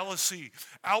 jealousy,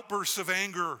 outbursts of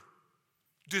anger,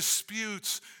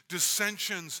 disputes,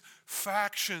 dissensions,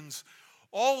 factions?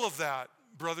 All of that,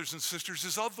 brothers and sisters,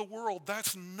 is of the world.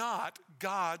 That's not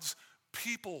God's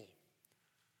people.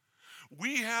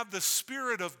 We have the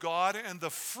Spirit of God, and the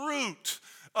fruit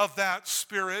of that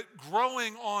Spirit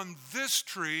growing on this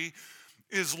tree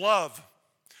is love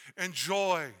and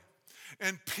joy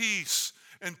and peace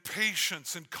and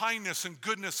patience and kindness and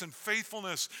goodness and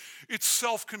faithfulness. It's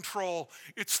self-control.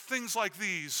 It's things like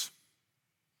these.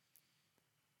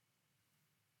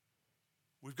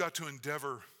 We've got to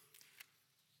endeavor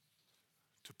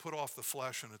to put off the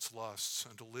flesh and its lusts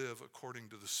and to live according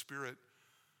to the Spirit.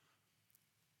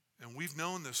 And we've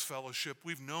known this fellowship.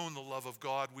 We've known the love of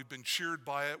God. We've been cheered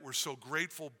by it. We're so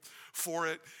grateful for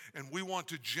it. And we want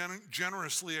to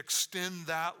generously extend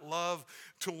that love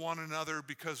to one another,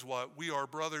 because what? We are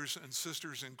brothers and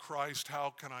sisters in Christ.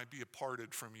 How can I be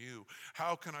parted from you?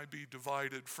 How can I be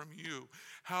divided from you?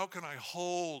 How can I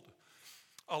hold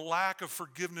a lack of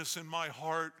forgiveness in my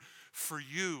heart for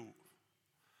you?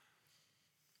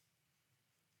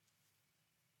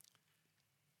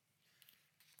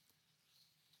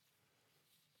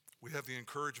 We have the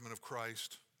encouragement of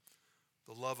Christ,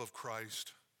 the love of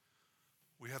Christ.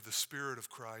 We have the Spirit of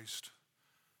Christ.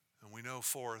 And we know,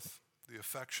 fourth, the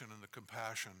affection and the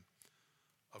compassion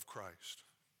of Christ.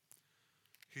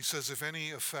 He says, if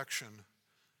any affection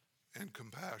and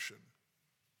compassion.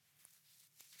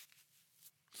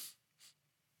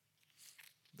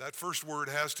 That first word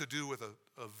has to do with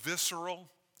a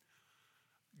visceral,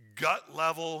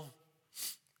 gut-level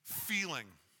feeling.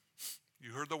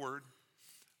 You heard the word.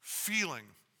 Feeling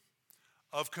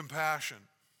of compassion.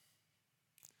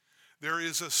 There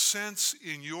is a sense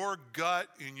in your gut,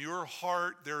 in your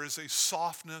heart, there is a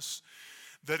softness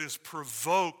that is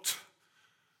provoked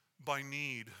by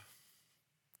need,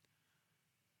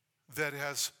 that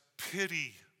has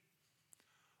pity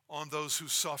on those who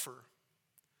suffer,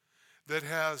 that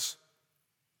has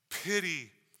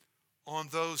pity on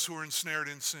those who are ensnared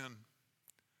in sin,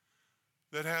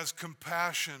 that has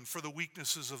compassion for the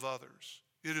weaknesses of others.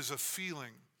 It is a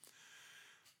feeling.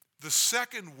 The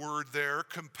second word there,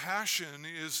 compassion,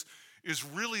 is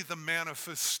really the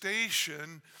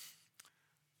manifestation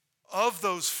of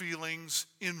those feelings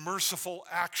in merciful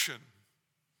action.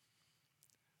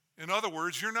 In other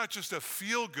words, you're not just a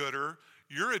feel-gooder,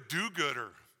 you're a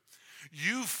do-gooder.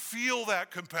 You feel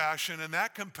that compassion, and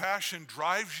that compassion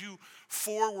drives you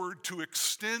forward to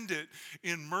extend it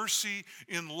in mercy,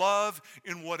 in love,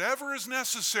 in whatever is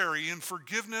necessary, in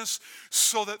forgiveness,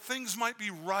 so that things might be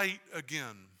right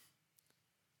again.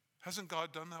 Hasn't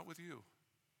God done that with you?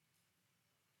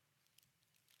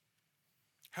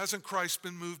 Hasn't Christ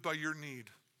been moved by your need?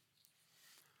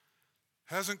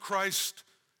 Hasn't Christ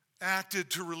acted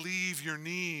to relieve your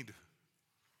need?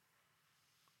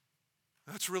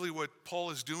 That's really what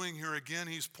Paul is doing here again.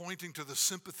 He's pointing to the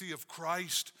sympathy of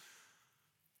Christ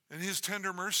and his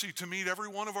tender mercy to meet every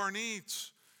one of our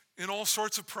needs in all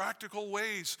sorts of practical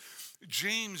ways.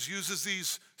 James uses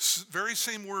these very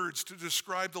same words to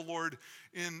describe the Lord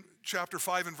in chapter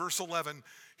 5 and verse 11.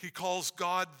 He calls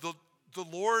God the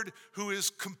Lord who is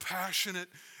compassionate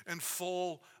and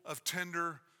full of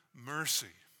tender mercy.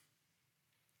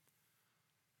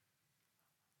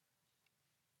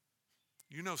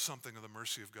 You know something of the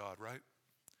mercy of God, right?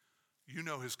 You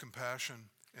know his compassion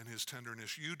and his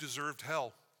tenderness. You deserved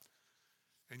hell,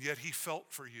 and yet he felt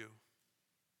for you.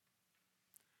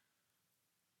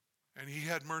 And he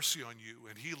had mercy on you,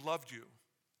 and he loved you.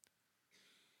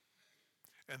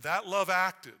 And that love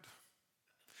acted,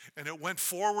 and it went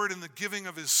forward in the giving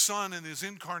of his Son and his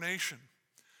incarnation.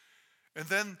 And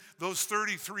then those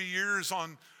 33 years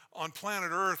on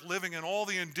planet Earth, living in all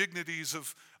the indignities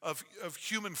of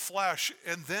human flesh,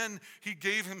 and then he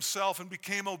gave himself and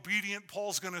became obedient,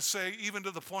 Paul's going to say, even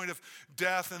to the point of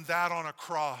death, and that on a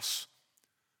cross.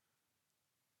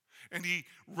 And he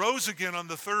rose again on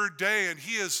the third day, and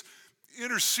he is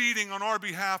interceding on our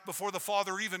behalf before the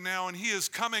Father even now, and he is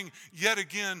coming yet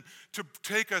again to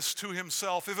take us to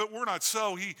himself. If it were not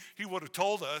so, he would have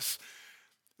told us.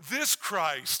 This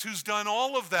Christ, who's done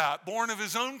all of that, born of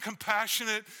his own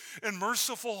compassionate and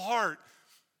merciful heart,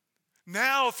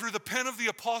 now through the pen of the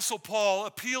Apostle Paul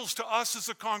appeals to us as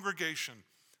a congregation.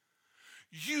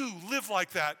 You live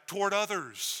like that toward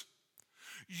others.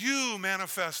 You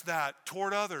manifest that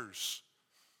toward others.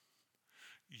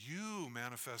 You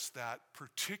manifest that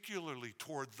particularly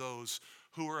toward those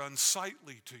who are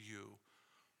unsightly to you,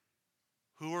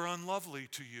 who are unlovely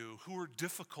to you, who are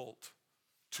difficult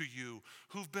to you,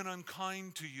 who've been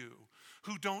unkind to you,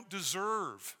 who don't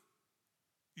deserve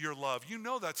your love. You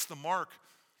know that's the mark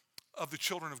of the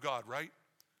children of God, right?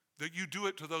 That you do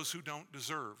it to those who don't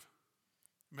deserve.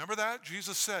 Remember that?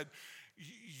 Jesus said,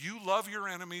 you love your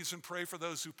enemies and pray for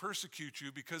those who persecute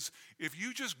you, because if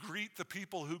you just greet the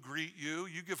people who greet you,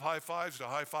 you give high fives to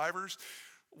high fivers.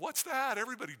 What's that?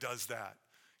 Everybody does that.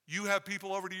 You have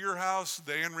people over to your house,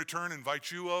 they in return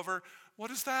invite you over.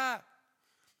 What is that?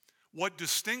 What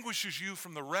distinguishes you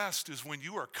from the rest is when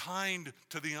you are kind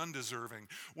to the undeserving,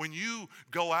 when you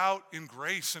go out in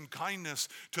grace and kindness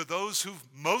to those who've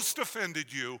most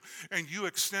offended you, and you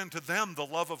extend to them the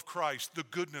love of Christ, the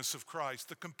goodness of Christ,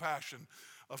 the compassion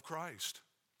of Christ.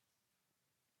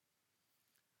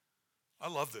 I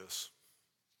love this.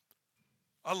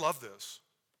 I love this.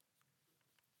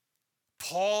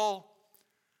 Paul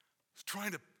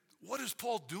is what is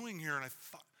Paul doing here? And I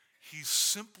thought, he's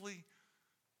simply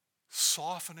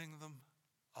softening them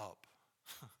up.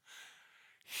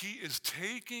 He is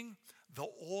taking the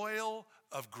oil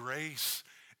of grace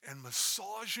and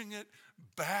massaging it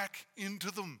back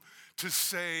into them to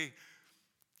say,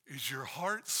 is your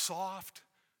heart soft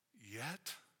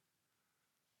yet?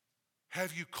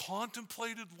 Have you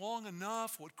contemplated long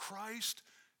enough what Christ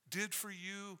did for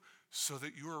you so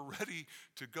that you are ready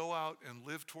to go out and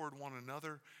live toward one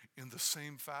another in the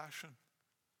same fashion?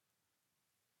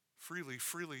 Freely,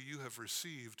 freely you have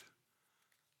received.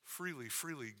 Freely,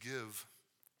 freely give.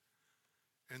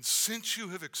 And since you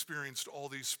have experienced all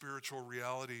these spiritual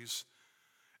realities,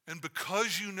 and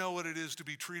because you know what it is to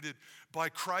be treated by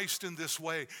Christ in this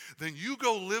way, then you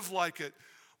go live like it,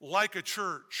 like a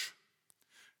church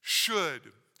should.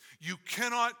 You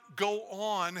cannot go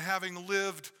on having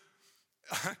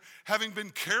been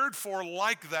cared for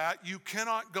like that. You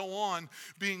cannot go on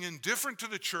being indifferent to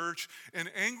the church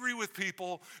and angry with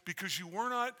people because you were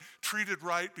not treated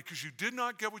right, because you did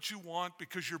not get what you want,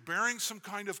 because you're bearing some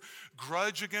kind of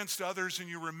grudge against others, and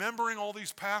you're remembering all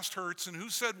these past hurts and who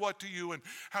said what to you and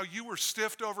how you were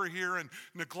stiffed over here and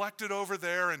neglected over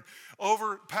there and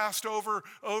passed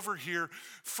over here.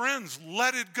 Friends,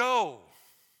 let it go.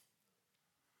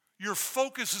 Your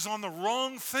focus is on the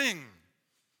wrong thing.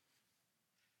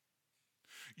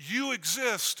 You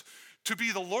exist to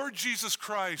be the Lord Jesus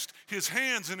Christ, his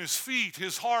hands and his feet,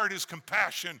 his heart, his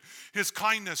compassion, his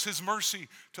kindness, his mercy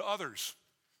to others.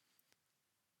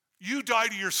 You die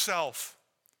to yourself,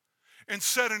 and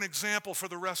set an example for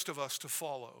the rest of us to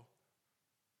follow.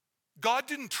 God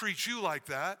didn't treat you like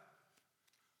that.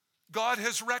 God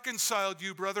has reconciled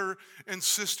you, brother and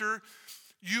sister.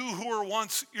 You who were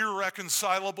once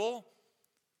irreconcilable,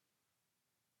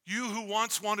 you who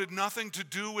once wanted nothing to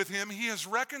do with him, he has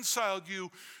reconciled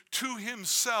you to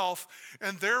himself,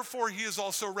 and therefore he has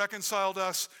also reconciled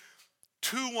us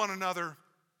to one another.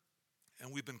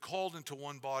 And we've been called into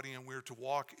one body, and we're to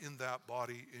walk in that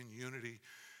body in unity.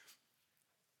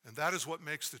 And that is what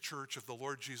makes the church of the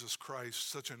Lord Jesus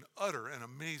Christ such an utter and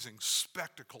amazing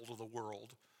spectacle to the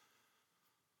world.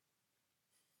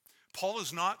 Paul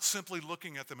is not simply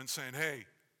looking at them and saying, hey,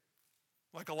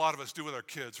 like a lot of us do with our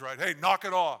kids, right? Hey, knock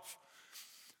it off.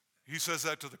 He says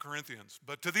that to the Corinthians.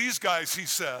 But to these guys, he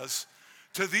says,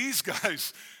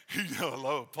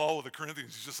 hello, Paul with the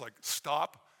Corinthians, he's just like,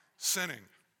 stop sinning.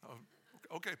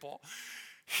 Oh, okay, Paul.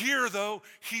 Here, though,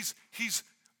 he's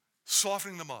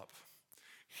softening them up.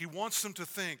 He wants them to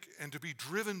think and to be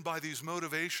driven by these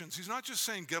motivations. He's not just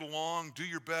saying, get along, do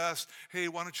your best. Hey,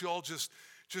 why don't you all just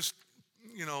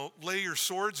lay your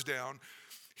swords down.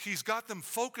 He's got them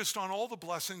focused on all the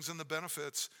blessings and the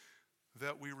benefits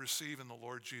that we receive in the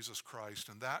Lord Jesus Christ.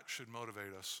 And that should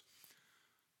motivate us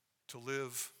to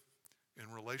live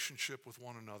in relationship with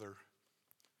one another,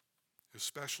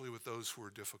 especially with those who are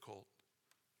difficult,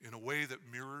 in a way that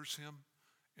mirrors him,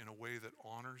 in a way that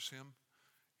honors him,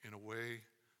 in a way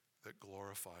that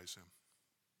glorifies him.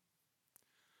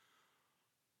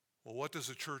 Well, what does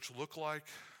a church look like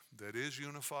that is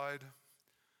unified?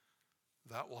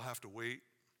 That will have to wait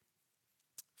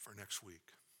for next week.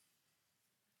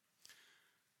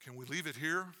 Can we leave it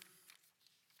here?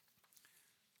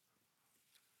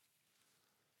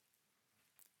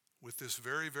 With this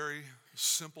very, very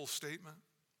simple statement?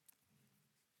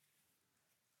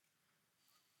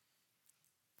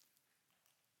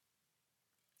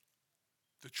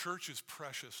 The church is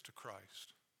precious to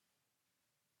Christ.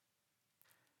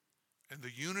 And the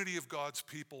unity of God's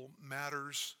people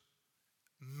matters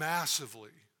massively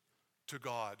to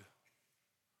God.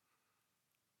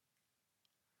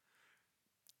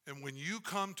 And when you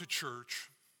come to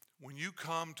church, when you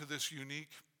come to this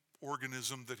unique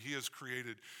organism that he has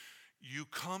created, you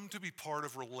come to be part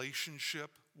of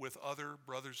relationship with other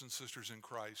brothers and sisters in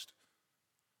Christ.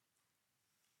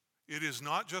 It is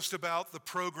not just about the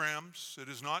programs. It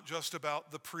is not just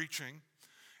about the preaching.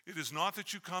 It is not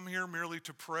that you come here merely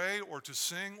to pray or to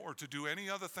sing or to do any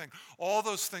other thing. All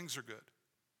those things are good.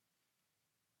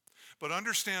 But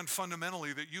understand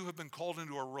fundamentally that you have been called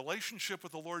into a relationship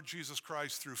with the Lord Jesus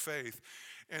Christ through faith,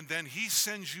 and then he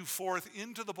sends you forth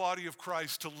into the body of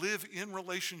Christ to live in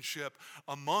relationship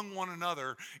among one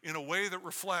another in a way that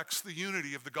reflects the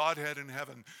unity of the Godhead in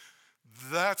heaven.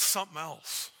 That's something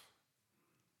else.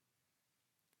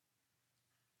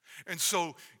 And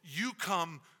so you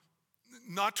come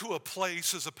not to a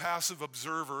place as a passive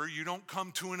observer. You don't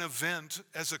come to an event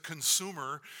as a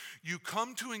consumer. You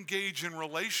come to engage in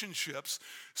relationships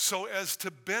so as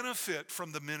to benefit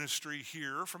from the ministry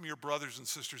here, from your brothers and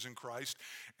sisters in Christ,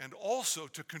 and also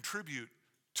to contribute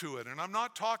to it. And I'm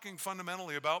not talking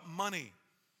fundamentally about money.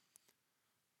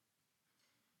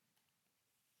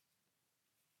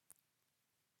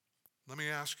 Let me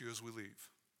ask you as we leave,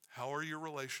 how are your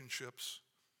relationships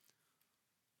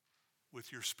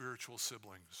with your spiritual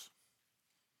siblings?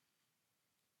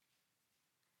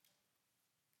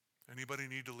 Anybody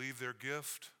need to leave their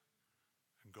gift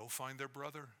and go find their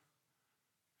brother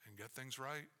and get things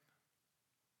right?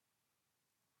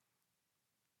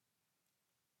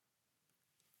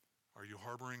 Are you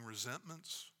harboring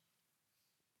resentments?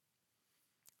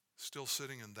 Still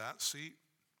sitting in that seat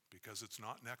because it's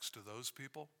not next to those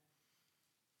people?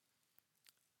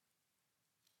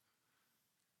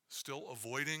 Still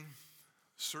avoiding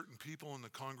certain people in the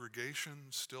congregation,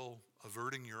 still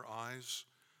averting your eyes,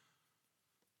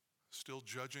 still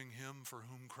judging him for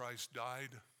whom Christ died,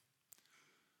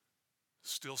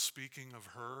 still speaking of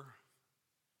her,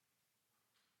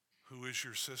 who is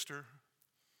your sister,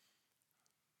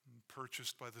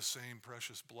 purchased by the same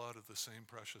precious blood of the same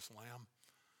precious Lamb.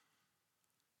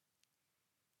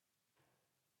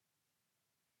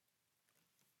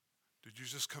 Did you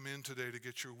just come in today to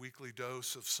get your weekly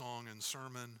dose of song and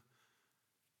sermon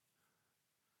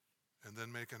and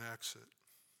then make an exit?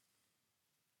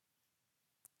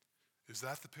 Is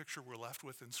that the picture we're left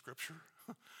with in Scripture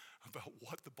about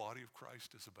what the body of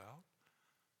Christ is about?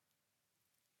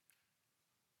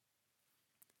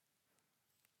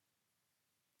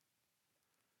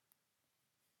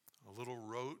 A little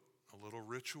rote, a little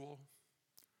ritual,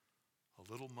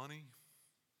 a little money.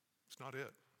 It's not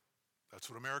it. That's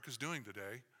what America's doing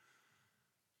today.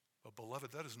 But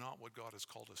beloved, that is not what God has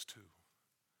called us to.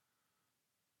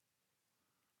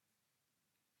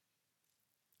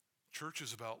 Church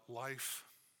is about life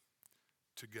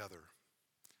together,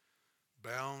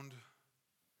 bound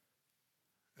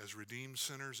as redeemed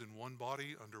sinners in one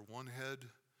body, under one head,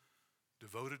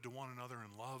 devoted to one another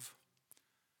in love,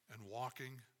 and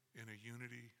walking in a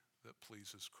unity that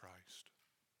pleases Christ.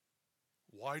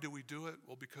 Why do we do it?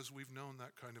 Well, because we've known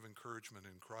that kind of encouragement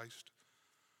in Christ,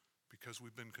 because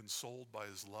we've been consoled by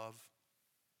his love,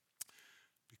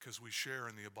 because we share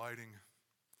in the abiding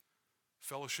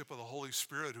fellowship of the Holy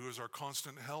Spirit, who is our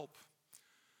constant help,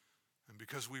 and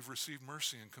because we've received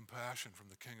mercy and compassion from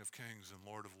the King of Kings and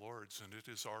Lord of Lords, and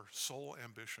it is our sole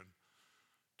ambition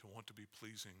to want to be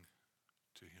pleasing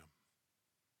to him.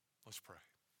 Let's pray.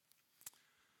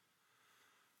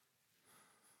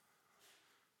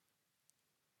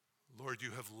 Lord,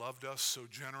 you have loved us so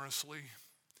generously,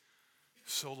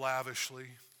 so lavishly,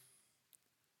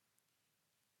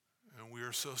 and we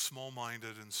are so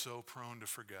small-minded and so prone to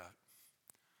forget.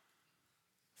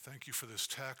 Thank you for this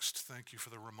text. Thank you for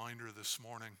the reminder this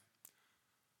morning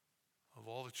of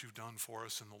all that you've done for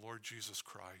us in the Lord Jesus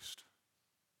Christ.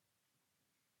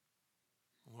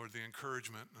 Lord, the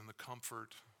encouragement and the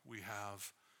comfort we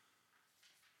have,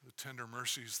 the tender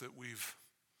mercies that we've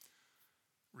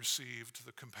received,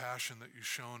 the compassion that you've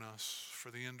shown us, for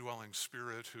the indwelling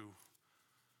Spirit who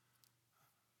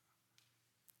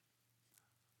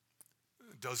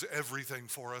does everything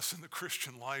for us in the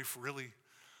Christian life. Really,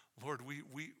 Lord,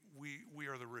 we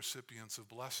are the recipients of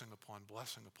blessing upon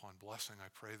blessing upon blessing. I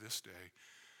pray this day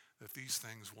that these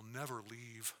things will never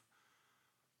leave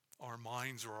our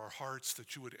minds or our hearts,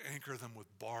 that you would anchor them with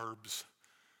barbs,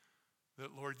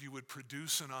 that, Lord, you would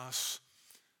produce in us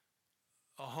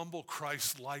a humble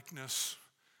Christ-likeness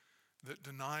that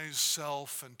denies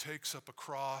self and takes up a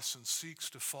cross and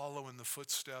seeks to follow in the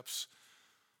footsteps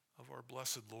of our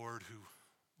blessed Lord,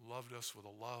 who loved us with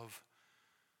a love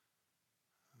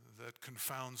that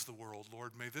confounds the world.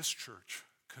 Lord, may this church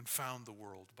confound the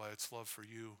world by its love for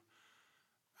you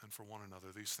and for one another.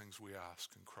 These things we ask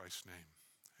in Christ's name.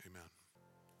 Amen.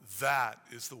 That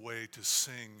is the way to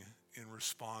sing in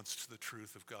response to the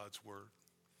truth of God's word.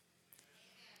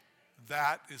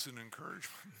 That is an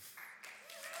encouragement.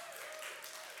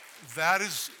 That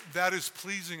is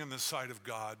pleasing in the sight of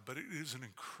God, but it is an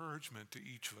encouragement to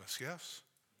each of us, yes?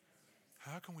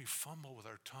 How can we fumble with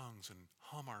our tongues and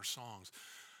hum our songs?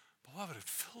 Beloved, it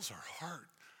fills our heart.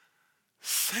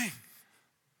 Sing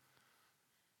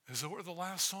as though it were the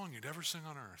last song you'd ever sing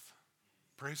on earth.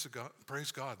 Praise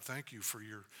God. Thank you for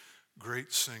your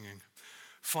great singing.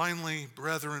 Finally,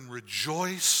 brethren,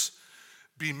 rejoice,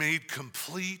 be made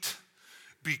complete,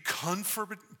 be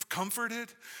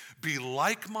comforted, be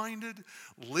like-minded,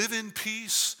 live in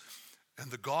peace, and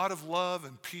the God of love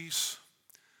and peace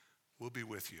will be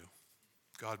with you.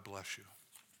 God bless you.